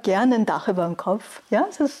 ich habe gerne ein Dach über dem Kopf. Ja,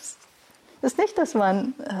 es ist nicht, dass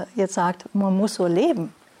man jetzt sagt, man muss so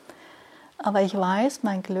leben. Aber ich weiß,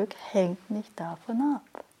 mein Glück hängt nicht davon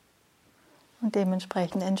ab. Und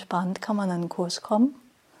dementsprechend entspannt kann man an einen Kurs kommen.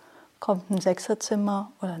 Kommt ein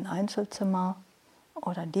Sechserzimmer oder ein Einzelzimmer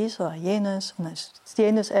oder dies oder jenes und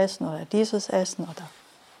jenes Essen oder dieses Essen oder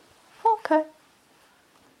okay.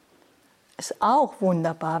 Ist auch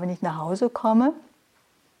wunderbar, wenn ich nach Hause komme,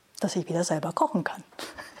 dass ich wieder selber kochen kann.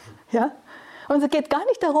 Ja? Und es geht gar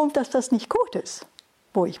nicht darum, dass das nicht gut ist,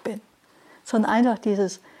 wo ich bin, sondern einfach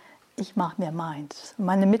dieses, ich mache mir meins.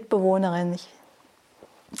 Meine Mitbewohnerin, ich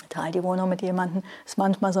teile die Wohnung mit jemandem, ist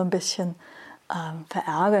manchmal so ein bisschen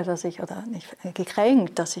verärgert, dass ich, oder nicht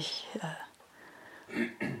gekränkt, dass ich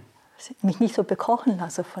mich nicht so bekochen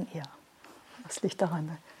lasse von ihr. Das liegt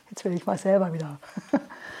daran, jetzt will ich mal selber wieder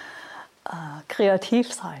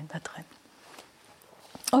kreativ sein da drin.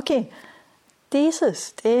 Okay,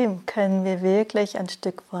 dem können wir wirklich ein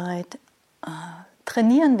Stück weit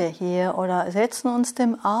trainieren wir hier oder setzen uns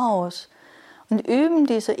dem aus und üben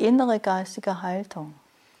diese innere geistige Haltung.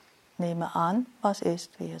 Nehme an, was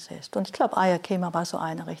ist, wie es ist. Und ich glaube, Ayakema war so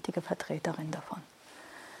eine richtige Vertreterin davon.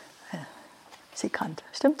 Sie kannte,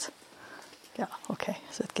 stimmt's? Ja, okay,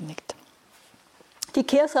 es wird genickt. Die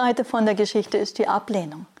Kehrseite von der Geschichte ist die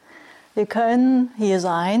Ablehnung. Wir können hier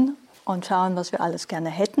sein und schauen, was wir alles gerne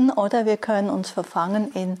hätten, oder wir können uns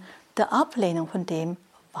verfangen in der Ablehnung von dem,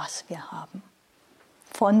 was wir haben.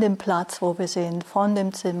 von dem Platz, wo wir sind, von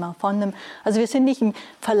dem Zimmer, also wir sind nicht im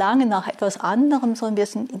Verlangen nach etwas anderem, sondern wir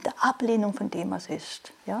sind in der Ablehnung von dem, was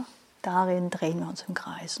ist. Ja? Darin drehen wir uns im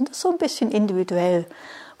Kreis. Und das ist so ein bisschen individuell,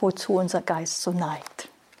 wozu unser Geist so neigt.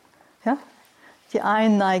 Ja? Die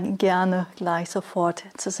einen neigen gerne gleich sofort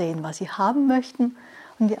zu sehen, was sie haben möchten,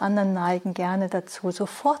 und die anderen neigen gerne dazu,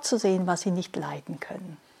 sofort zu sehen, was sie nicht leiden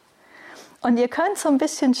können. Und ihr könnt so ein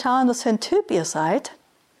bisschen schauen, was für ein Typ ihr seid.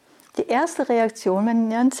 Die erste Reaktion, wenn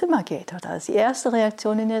ihr in ein Zimmer geht, oder die erste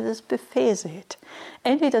Reaktion, wenn ihr das Buffet seht.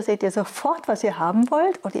 Entweder seht ihr sofort, was ihr haben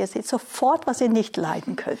wollt, oder ihr seht sofort, was ihr nicht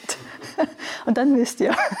leiden könnt. Und dann wisst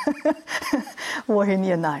ihr, wohin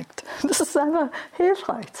ihr neigt. Das ist einfach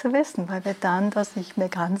hilfreich zu wissen, weil wir dann das nicht mehr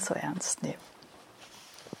ganz so ernst nehmen.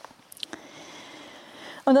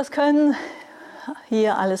 Und das können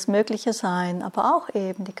hier alles Mögliche sein, aber auch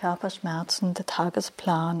eben die Körperschmerzen, der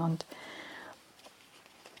Tagesplan, und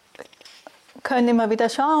können immer wieder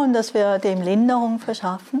schauen, dass wir dem Linderung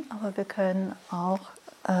verschaffen, aber wir können auch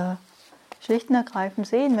schlicht und ergreifend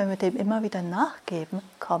sehen, wenn wir dem immer wieder nachgeben,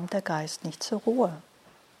 kommt der Geist nicht zur Ruhe.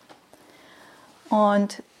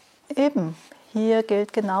 Und eben, hier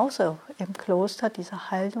gilt genauso im Kloster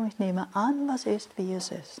diese Haltung, ich nehme an, was ist, wie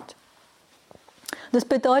es ist. Das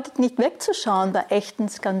bedeutet nicht wegzuschauen bei echten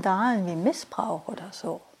Skandalen wie Missbrauch oder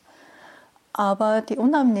so, aber die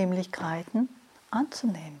Unannehmlichkeiten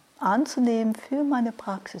anzunehmen für meine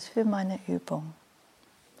Praxis, für meine Übung.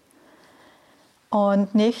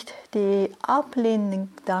 Und nicht die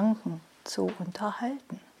ablehnenden Gedanken zu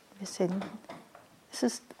unterhalten. Es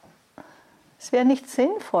wäre nicht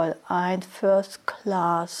sinnvoll, ein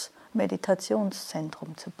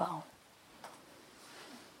First-Class-Meditationszentrum zu bauen.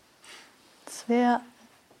 Es wäre,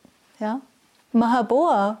 ja,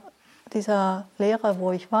 Mahaboa, dieser Lehrer,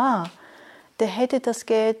 wo ich war, der hätte das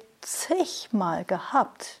Geld zigmal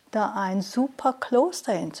gehabt, da ein super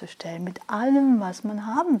Kloster hinzustellen, mit allem, was man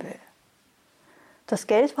haben will. Das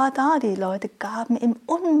Geld war da, die Leute gaben ihm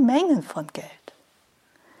Unmengen von Geld.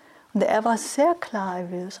 Und er war sehr klar,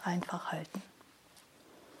 er will es einfach halten.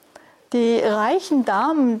 Die reichen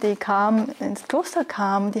Damen, die ins Kloster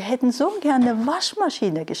kamen, die hätten so gerne eine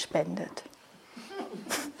Waschmaschine gespendet.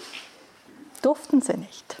 Durften sie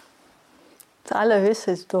nicht. Das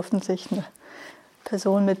Allerhöchste, sie durften sich eine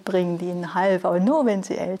Person mitbringen, die ihnen half, aber nur, wenn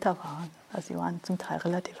sie älter waren. Also sie waren zum Teil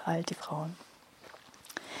relativ alt, die Frauen.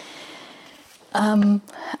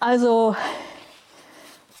 Also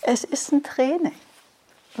es ist ein Training,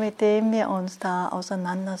 mit dem wir uns da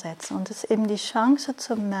auseinandersetzen. Und es ist eben die Chance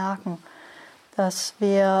zu merken, dass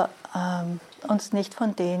wir uns nicht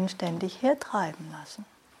von denen ständig hertreiben lassen.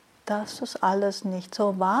 Dass das alles nicht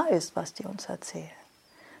so wahr ist, was die uns erzählen.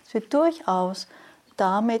 Dass wir durchaus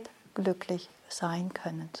damit glücklich sein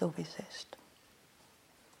können, so wie es ist.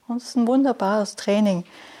 Und es ist ein wunderbares Training,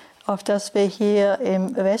 auf das wir hier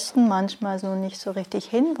im Westen manchmal so nicht so richtig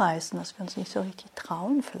hinweisen, dass wir uns nicht so richtig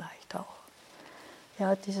trauen vielleicht auch.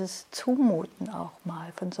 Ja, dieses Zumuten auch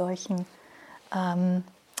mal von solchen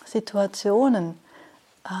Situationen.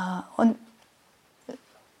 Und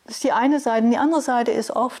das ist die eine Seite. Und die andere Seite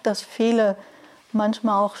ist oft, dass viele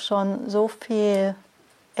manchmal auch schon so viel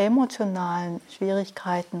emotionalen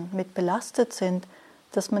Schwierigkeiten mit belastet sind,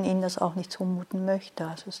 dass man ihnen das auch nicht zumuten möchte.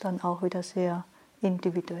 Also es ist dann auch wieder sehr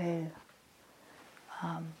individuell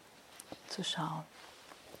zu schauen.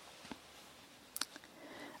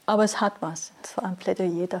 Aber es hat was. Es war ein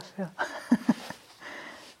Plädoyer dafür.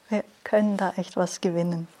 Wir können da echt was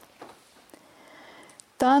gewinnen.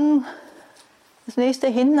 Dann das nächste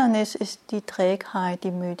Hindernis ist die Trägheit,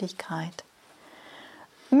 die Müdigkeit.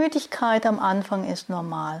 Müdigkeit am Anfang ist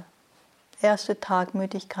normal. Erster Tag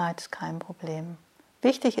Müdigkeit ist kein Problem.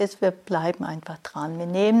 Wichtig ist, wir bleiben einfach dran. Wir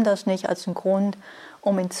nehmen das nicht als einen Grund,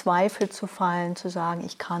 um in Zweifel zu fallen, zu sagen,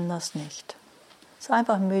 ich kann das nicht. Es ist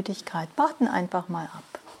einfach Müdigkeit. Warten einfach mal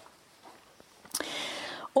ab.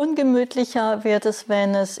 Ungemütlicher wird es,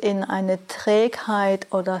 wenn es in eine Trägheit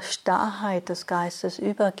oder Starrheit des Geistes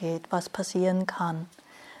übergeht, was passieren kann.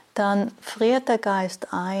 Dann friert der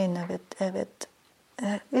Geist ein,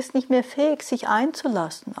 er ist nicht mehr fähig, sich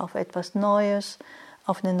einzulassen auf etwas Neues,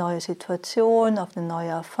 auf eine neue Situation, auf eine neue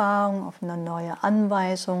Erfahrung, auf eine neue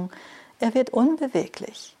Anweisung. Er wird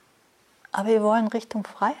unbeweglich. Aber wir wollen Richtung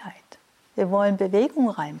Freiheit. Wir wollen Bewegung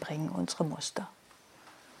reinbringen in unsere Muster.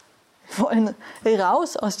 Wir wollen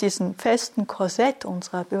raus aus diesem festen Korsett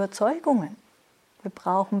unserer Überzeugungen. Wir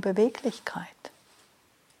brauchen Beweglichkeit.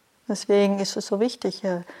 Deswegen ist es so wichtig,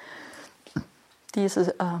 sagen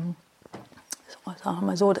wir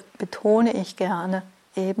mal so, betone ich gerne,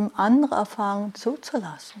 eben andere Erfahrungen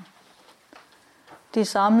zuzulassen. Die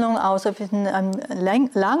Sammlung, außer wir sind in einem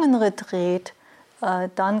langen Retreat,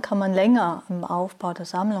 dann kann man länger im Aufbau der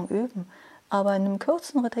Sammlung üben. Aber in einem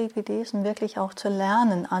kurzen Retreat wie diesem wirklich auch zu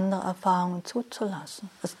lernen, andere Erfahrungen zuzulassen.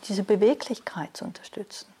 Also diese Beweglichkeit zu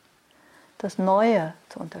unterstützen. Das Neue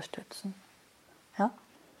zu unterstützen. Ja?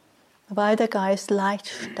 Weil der Geist leicht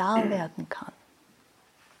starr werden kann.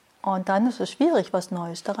 Und dann ist es schwierig, was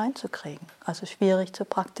Neues da reinzukriegen. Also schwierig zu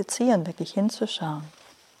praktizieren, wirklich hinzuschauen.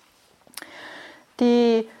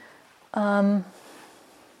 Es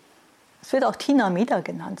wird auch Tinamida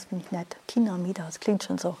genannt, das finde ich nett. Tinamida, das klingt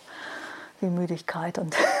schon so wie Müdigkeit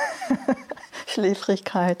und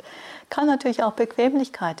Schläfrigkeit. Kann natürlich auch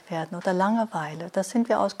Bequemlichkeit werden oder Langeweile. Da sind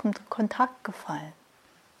wir aus Kontakt gefallen.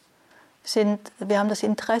 Wir haben das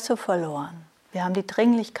Interesse verloren. Wir haben die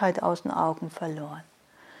Dringlichkeit aus den Augen verloren.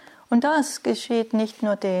 Und das geschieht nicht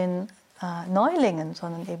nur den Neulingen,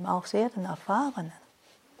 sondern eben auch sehr den Erfahrenen.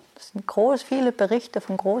 Es sind viele Berichte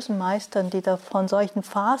von großen Meistern, die da von solchen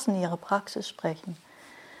Phasen ihrer Praxis sprechen,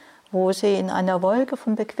 wo sie in einer Wolke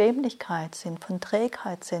von Bequemlichkeit sind, von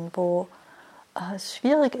Trägheit sind, wo es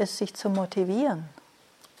schwierig ist, sich zu motivieren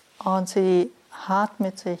und sie hart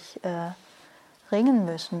mit sich ringen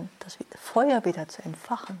müssen, das Feuer wieder zu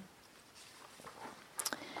entfachen.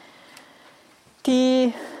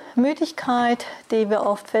 Die Müdigkeit, die wir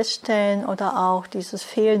oft feststellen, oder auch dieses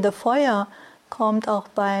fehlende Feuer, kommt auch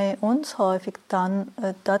bei uns häufig dann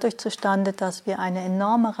dadurch zustande, dass wir eine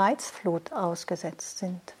enorme Reizflut ausgesetzt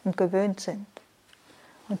sind und gewöhnt sind.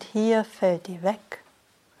 Und hier fällt die weg.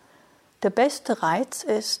 Der beste Reiz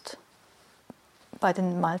ist bei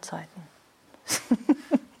den Mahlzeiten.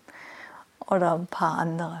 Oder ein paar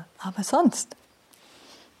andere. Aber sonst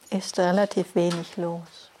ist relativ wenig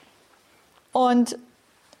los. Und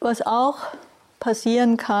was auch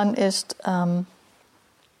passieren kann, ist,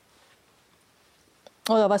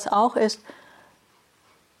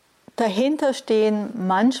 dahinter stehen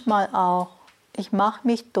manchmal auch, ich mache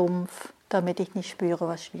mich dumpf, damit ich nicht spüre,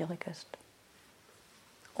 was schwierig ist.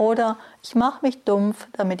 Oder ich mache mich dumpf,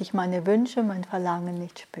 damit ich meine Wünsche, mein Verlangen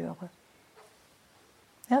nicht spüre.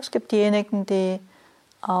 Ja, es gibt diejenigen, die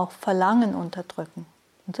auch Verlangen unterdrücken.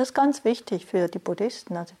 Und das ist ganz wichtig für die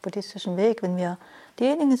Buddhisten, also den buddhistischen Weg. Wenn wir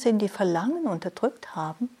diejenigen sind, die Verlangen unterdrückt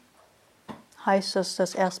haben, heißt das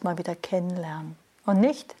erstmal wieder kennenlernen. Und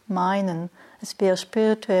nicht meinen, es wäre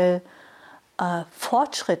spirituell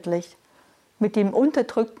fortschrittlich, mit dem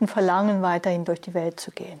unterdrückten Verlangen weiterhin durch die Welt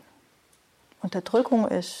zu gehen. Unterdrückung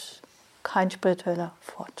ist kein spiritueller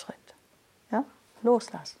Fortschritt. Ja?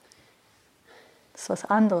 Loslassen. Das ist was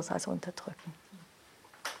anderes als unterdrücken.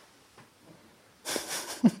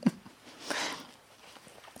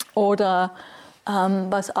 Oder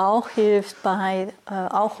was auch hilft,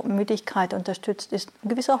 auch Müdigkeit unterstützt, ist ein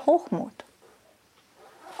gewisser Hochmut.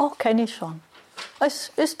 Auch kenne ich schon. Es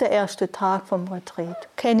ist der erste Tag vom Retreat,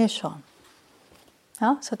 kenne ich schon.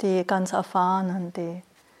 Ja, so die ganz Erfahrenen, die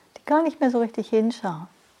gar nicht mehr so richtig hinschauen,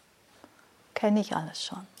 kenne ich alles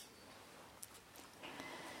schon.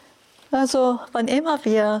 Also, wann immer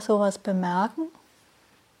wir sowas bemerken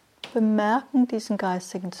diesen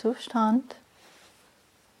geistigen Zustand,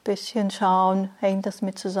 ein bisschen schauen, hängt das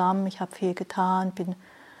mit zusammen, ich habe viel getan,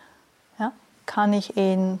 kann ich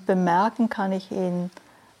ihn bemerken, kann ich ihn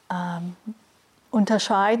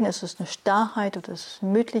unterscheiden, ist es eine Starrheit oder ist es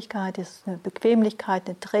eine Müdigkeit, ist es eine Bequemlichkeit,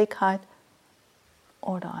 eine Trägheit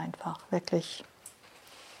oder einfach wirklich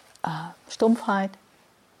Stumpfheit.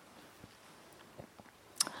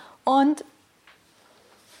 Und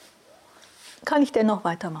kann ich dennoch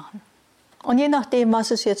weitermachen. Und je nachdem,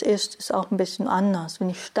 was es jetzt ist auch ein bisschen anders.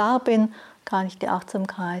 Wenn ich starr bin, kann ich die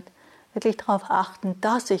Achtsamkeit wirklich darauf achten,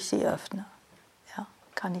 dass ich sie öffne. Ja,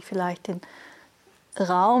 kann ich vielleicht den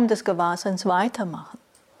Raum des Gewahrseins weitermachen.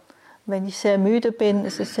 Wenn ich sehr müde bin,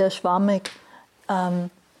 es ist sehr schwammig,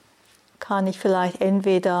 kann ich vielleicht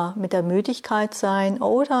entweder mit der Müdigkeit sein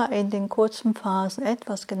oder in den kurzen Phasen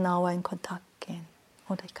etwas genauer in Kontakt gehen.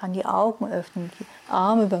 Oder ich kann die Augen öffnen, die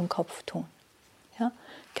Arme über den Kopf tun. Ja?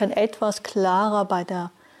 Ich kann etwas klarer bei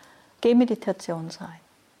der Gehmeditation sein.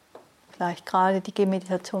 Vielleicht gerade die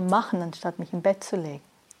Gehmeditation machen, anstatt mich im Bett zu legen.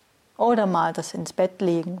 Oder mal das ins Bett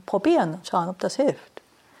legen, probieren und schauen, ob das hilft.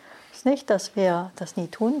 Es ist nicht, dass wir das nie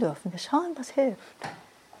tun dürfen. Wir schauen, was hilft.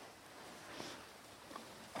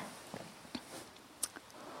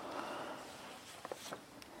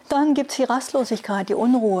 Dann gibt es die Rastlosigkeit, die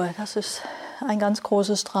Unruhe. Das ist ein ganz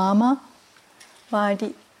großes Drama, weil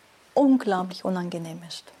die unglaublich unangenehm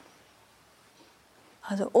ist.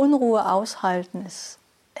 Also Unruhe aushalten ist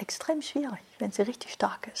extrem schwierig, wenn sie richtig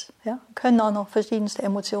stark ist. Ja? Können auch noch verschiedenste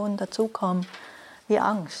Emotionen dazukommen, wie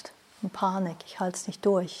Angst und Panik. Ich halte es nicht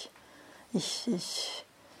durch. Ich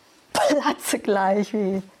platze gleich.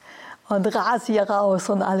 und rase hier raus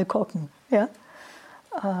und alle gucken. Ja?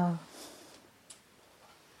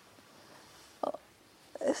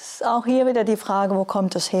 Es ist auch hier wieder die Frage, wo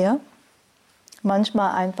kommt es her?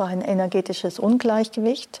 Manchmal einfach ein energetisches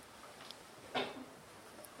Ungleichgewicht.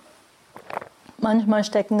 Manchmal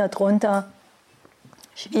stecken darunter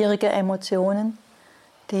schwierige Emotionen,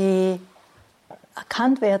 die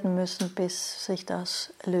erkannt werden müssen, bis sich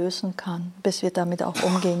das lösen kann, bis wir damit auch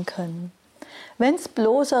umgehen können. Wenn es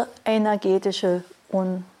bloße energetische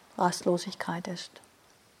Rastlosigkeit ist,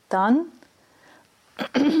 dann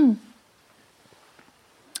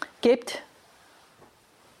gebt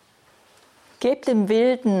dem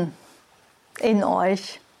Wilden in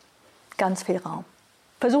euch ganz viel Raum.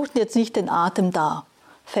 Versucht jetzt nicht den Atem da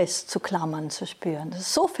festzuklammern, zu spüren. Es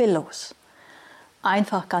ist so viel los.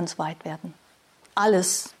 Einfach ganz weit werden.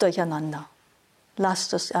 Alles durcheinander.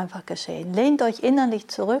 Lasst es einfach geschehen. Lehnt euch innerlich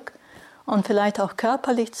zurück und vielleicht auch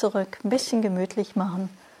körperlich zurück. Ein bisschen gemütlich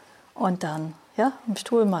machen. Und dann, ja, im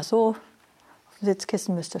Stuhl mal so. Auf dem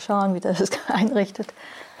Sitzkissen müsst ihr schauen, wie das einrichtet.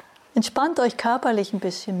 Entspannt euch körperlich ein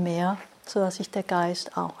bisschen mehr, sodass sich der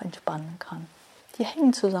Geist auch entspannen kann. Die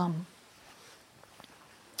hängen zusammen.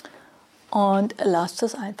 Und lasst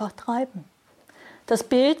es einfach treiben. Das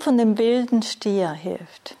Bild von dem wilden Stier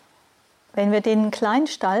hilft. Wenn wir den in einen kleinen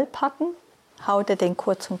Stall packen, haut er den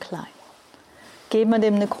kurz und klein. Geben wir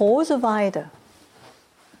dem eine große Weide,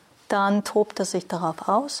 dann tobt er sich darauf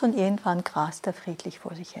aus und irgendwann grast er friedlich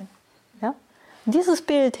vor sich hin. Ja? Und dieses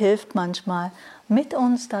Bild hilft manchmal, mit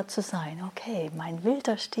uns da zu sein. Okay, mein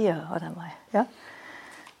wilder Stier oder mein, ja,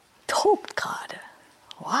 tobt gerade.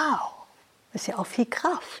 Wow, ist ja auch viel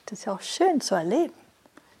Kraft, ist ja auch schön zu erleben,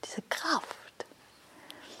 diese Kraft.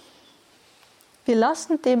 Wir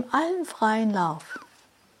lassen dem allen freien Lauf,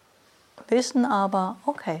 wissen aber,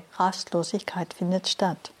 okay, Rastlosigkeit findet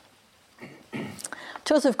statt.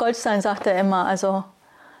 Joseph Goldstein sagte immer, also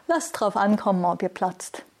lasst drauf ankommen, ob ihr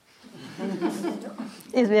platzt.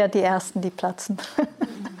 Ihr werdet die Ersten, die platzen.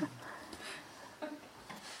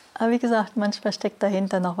 Aber wie gesagt, manchmal steckt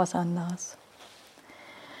dahinter noch was anderes.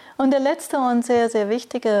 Und der letzte und sehr, sehr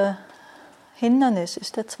wichtige Hindernis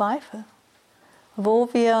ist der Zweifel, wo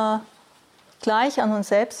wir gleich an uns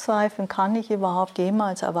selbst zweifeln, kann ich überhaupt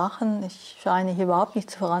jemals erwachen? Ich scheine hier überhaupt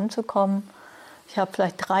nicht voranzukommen. Ich habe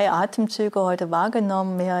vielleicht 3 Atemzüge heute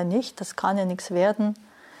wahrgenommen, mehr nicht, das kann ja nichts werden.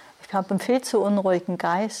 Ich habe einen viel zu unruhigen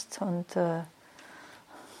Geist und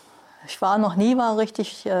ich war noch nie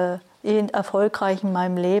richtig erfolgreich in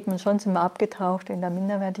meinem Leben, schon sind wir abgetaucht in der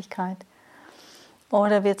Minderwertigkeit.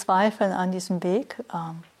 Oder wir zweifeln an diesem Weg.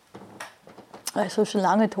 Er ist schon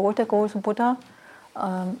lange tot, der große Buddha.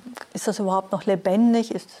 Ist das überhaupt noch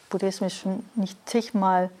lebendig? Ist Buddhismus schon nicht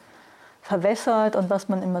zigmal verwässert und was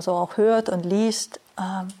man immer so auch hört und liest?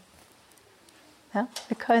 Ja,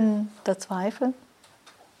 wir können da zweifeln.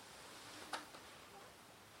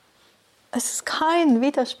 Es ist kein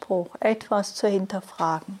Widerspruch, etwas zu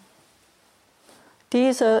hinterfragen.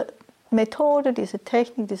 Diese Methode, diese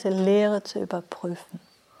Technik, diese Lehre zu überprüfen.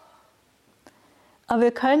 Aber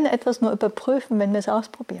wir können etwas nur überprüfen, wenn wir es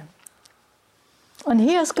ausprobieren. Und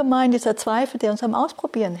hier ist gemeint dieser Zweifel, der uns am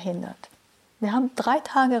Ausprobieren hindert. Wir haben 3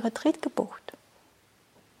 Tage Retreat gebucht.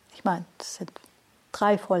 Ich meine, das sind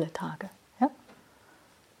 3 volle Tage. Ja?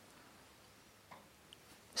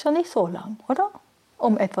 Ist ja nicht so lang, oder?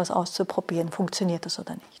 Um etwas auszuprobieren, funktioniert das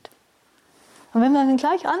oder nicht. Und wenn wir dann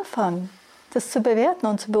gleich anfangen, das zu bewerten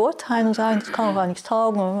und zu beurteilen und sagen, das kann doch gar nichts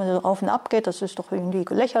taugen, und wenn man so auf und ab geht, das ist doch irgendwie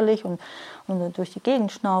lächerlich und durch die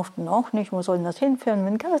Gegend schnauft und auch nicht, wo soll denn das hinführen?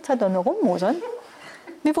 Wenn die ganze Zeit da nur rummosern,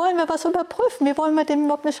 wie wollen wir was überprüfen? Wie wollen wir dem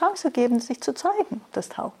überhaupt eine Chance geben, sich zu zeigen, ob das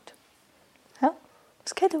taugt? Ja?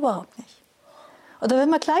 Das geht überhaupt nicht. Oder wenn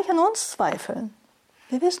wir gleich an uns zweifeln,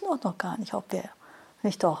 wir wissen auch noch gar nicht, ob wir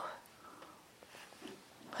nicht doch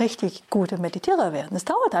richtig gute Meditierer werden. Es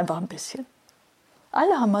dauert einfach ein bisschen.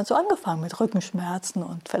 Alle haben mal so angefangen mit Rückenschmerzen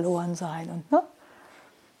und Verlorensein. Und, ne?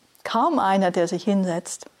 Kaum einer, der sich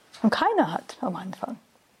hinsetzt. Und keiner hat am Anfang.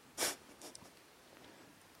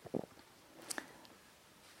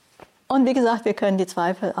 Und wie gesagt, wir können die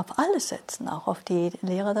Zweifel auf alles setzen, auch auf die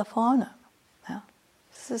Lehre da vorne. Ja.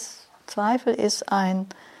 Zweifel ist ein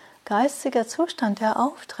geistiger Zustand, der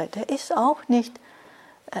auftritt. Er ist auch nicht,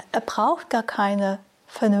 er braucht gar keine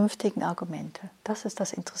vernünftigen Argumente. Das ist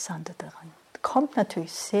das Interessante daran. Er kommt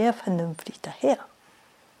natürlich sehr vernünftig daher,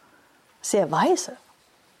 sehr weise,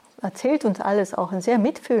 erzählt uns alles auch in sehr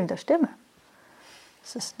mitfühlender Stimme.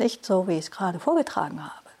 Es ist nicht so, wie ich es gerade vorgetragen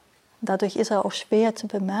habe. Dadurch ist er auch schwer zu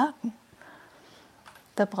bemerken.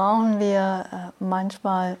 Da brauchen wir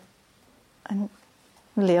manchmal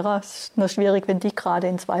Lehrer ist nur schwierig, wenn die gerade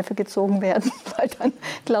in Zweifel gezogen werden, weil dann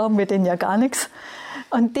glauben wir denen ja gar nichts.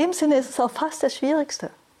 Und in dem Sinne ist es auch fast das Schwierigste.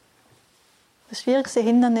 Das schwierigste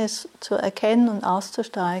Hindernis zu erkennen und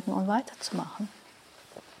auszusteigen und weiterzumachen.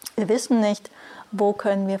 Wir wissen nicht, wo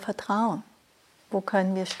können wir vertrauen, wo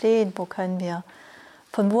können wir stehen,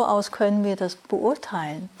 von wo aus können wir das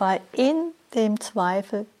beurteilen, weil in dem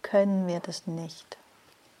Zweifel können wir das nicht.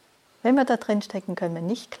 Wenn wir da drin stecken, können wir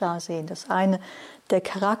nicht klar sehen. Das ist eine der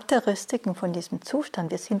Charakteristiken von diesem Zustand.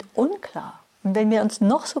 Wir sind unklar. Und wenn wir uns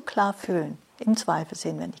noch so klar fühlen, im Zweifel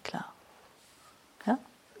sehen wir nicht klar. Ja?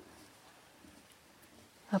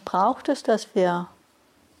 Da braucht es, dass wir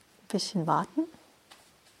ein bisschen warten,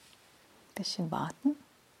 das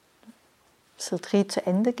Retreat zu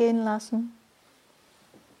Ende gehen lassen,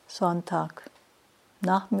 Sonntag,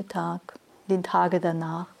 Nachmittag, die Tage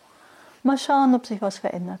danach. Mal schauen, ob sich was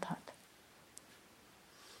verändert hat.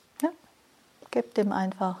 Ja? Gebt dem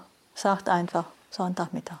einfach, sagt einfach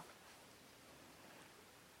Sonntagmittag.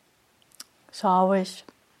 Schaue ich,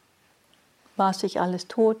 was sich alles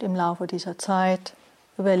tut im Laufe dieser Zeit.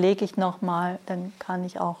 Überlege ich nochmal, dann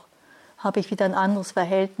habe ich wieder ein anderes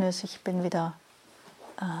Verhältnis. Ich bin wieder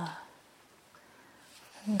in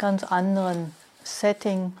einem ganz anderen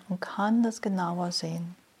Setting und kann das genauer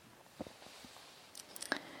sehen.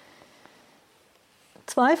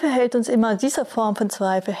 Zweifel hält uns immer, diese Form von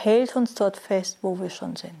Zweifel hält uns dort fest, wo wir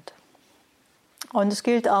schon sind. Und es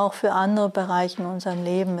gilt auch für andere Bereiche in unserem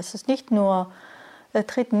Leben. Er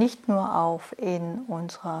tritt nicht nur auf in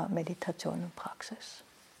unserer Meditation und Praxis.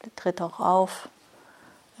 Er tritt auch auf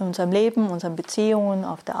in unserem Leben, in unseren Beziehungen,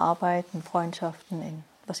 auf der Arbeit, in Freundschaften, in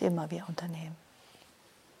was immer wir unternehmen.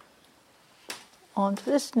 Und es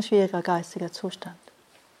ist ein schwieriger geistiger Zustand.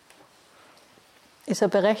 Ist er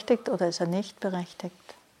berechtigt oder ist er nicht berechtigt?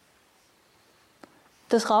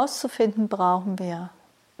 Das rauszufinden, brauchen wir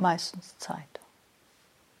meistens Zeit.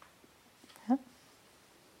 Ja?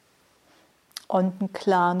 Und einen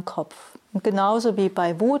klaren Kopf. Und genauso wie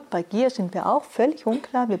bei Wut, bei Gier sind wir auch völlig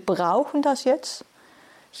unklar. Wir brauchen das jetzt.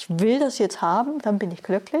 Ich will das jetzt haben, dann bin ich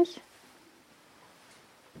glücklich.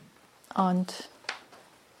 Und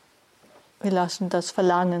wir lassen das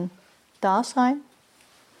Verlangen da sein,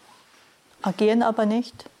 agieren aber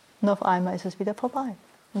nicht und auf einmal ist es wieder vorbei.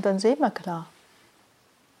 Und dann sehen wir klar,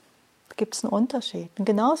 da gibt es einen Unterschied. Und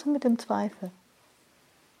genauso mit dem Zweifel.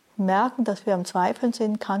 Wir merken, dass wir am Zweifeln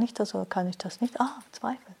sind, kann ich das oder kann ich das nicht?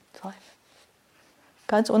 Zweifel.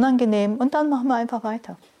 Ganz unangenehm und dann machen wir einfach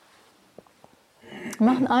weiter. Wir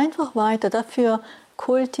machen einfach weiter. Dafür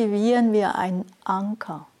kultivieren wir einen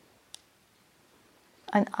Anker.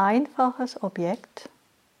 Ein einfaches Objekt,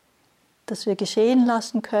 das wir geschehen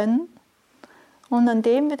lassen können und an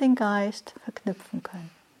dem wir den Geist verknüpfen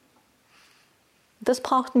können. Das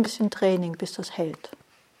braucht ein bisschen Training, bis das hält.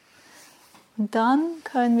 Und dann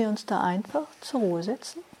können wir uns da einfach zur Ruhe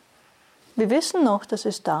setzen. Wir wissen noch, das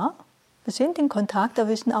ist da. Wir sind in Kontakt, aber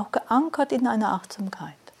wir sind auch geankert in einer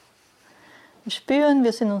Achtsamkeit. Wir spüren,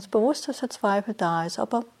 wir sind uns bewusst, dass der Zweifel da ist,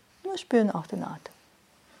 aber wir spüren auch den Atem.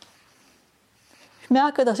 Ich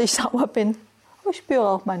merke, dass ich sauer bin, aber ich spüre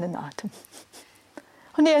auch meinen Atem.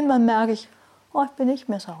 Und irgendwann merke ich, ich bin nicht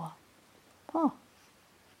mehr sauer.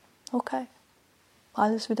 Okay,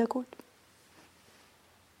 alles wieder gut.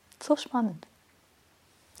 So spannend.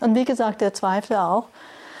 Und wie gesagt, der Zweifel auch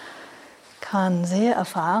kann sehr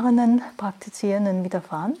erfahrenen Praktizierenden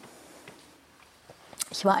widerfahren.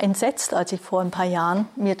 Ich war entsetzt, als ich vor ein paar Jahren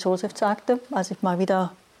mir Joseph sagte, als ich mal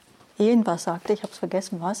wieder irgendwas sagte, ich habe es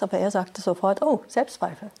vergessen was, aber er sagte sofort,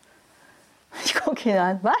 Selbstzweifel. Ich gucke ihn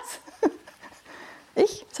an, was?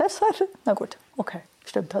 Ich? Selbstzweifel? Na gut, okay,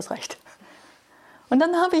 stimmt, hast recht. Und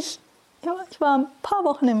dann ich war ein paar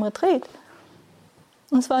Wochen im Retreat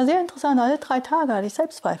und es war sehr interessant, alle 3 Tage hatte ich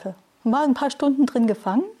Selbstzweifel. Und war ein paar Stunden drin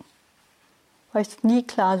gefangen, weil ich es nie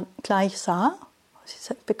gleich sah. Ich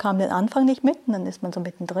bekam den Anfang nicht mit und dann ist man so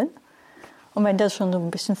mittendrin. Und wenn das schon so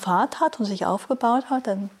ein bisschen Fahrt hat und sich aufgebaut hat,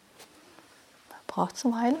 dann braucht es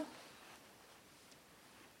eine Weile.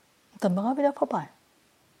 Und dann war er wieder vorbei.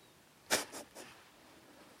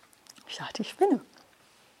 Ich dachte, ich spinne.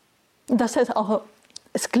 Und das heißt auch,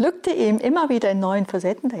 es glückte ihm immer wieder in neuen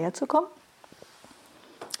Facetten daherzukommen,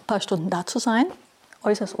 ein paar Stunden da zu sein,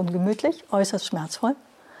 äußerst ungemütlich, äußerst schmerzvoll.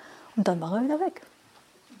 Und dann war er wieder weg.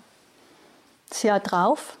 Das Jahr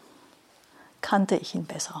drauf kannte ich ihn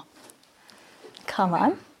besser. Kam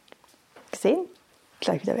an, gesehen,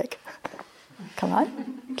 gleich wieder weg. Kam an,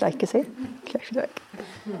 gleich gesehen, gleich wieder weg.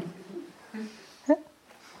 Ja,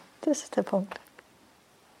 das ist der Punkt.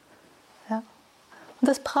 Ja. Und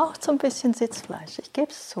das braucht so ein bisschen Sitzfleisch, ich gebe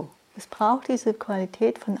es zu. Es braucht diese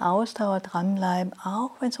Qualität von Ausdauer, dranbleiben,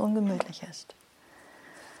 auch wenn es ungemütlich ist.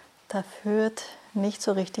 Da führt nicht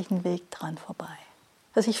so richtig ein Weg dran vorbei.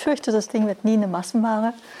 Also ich fürchte, das Ding wird nie eine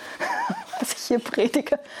Massenware, was ich hier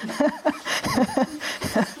predige.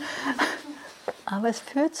 Aber es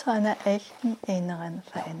führt zu einer echten inneren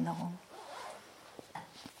Veränderung.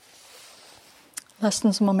 Lasst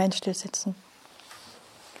uns einen Moment still sitzen.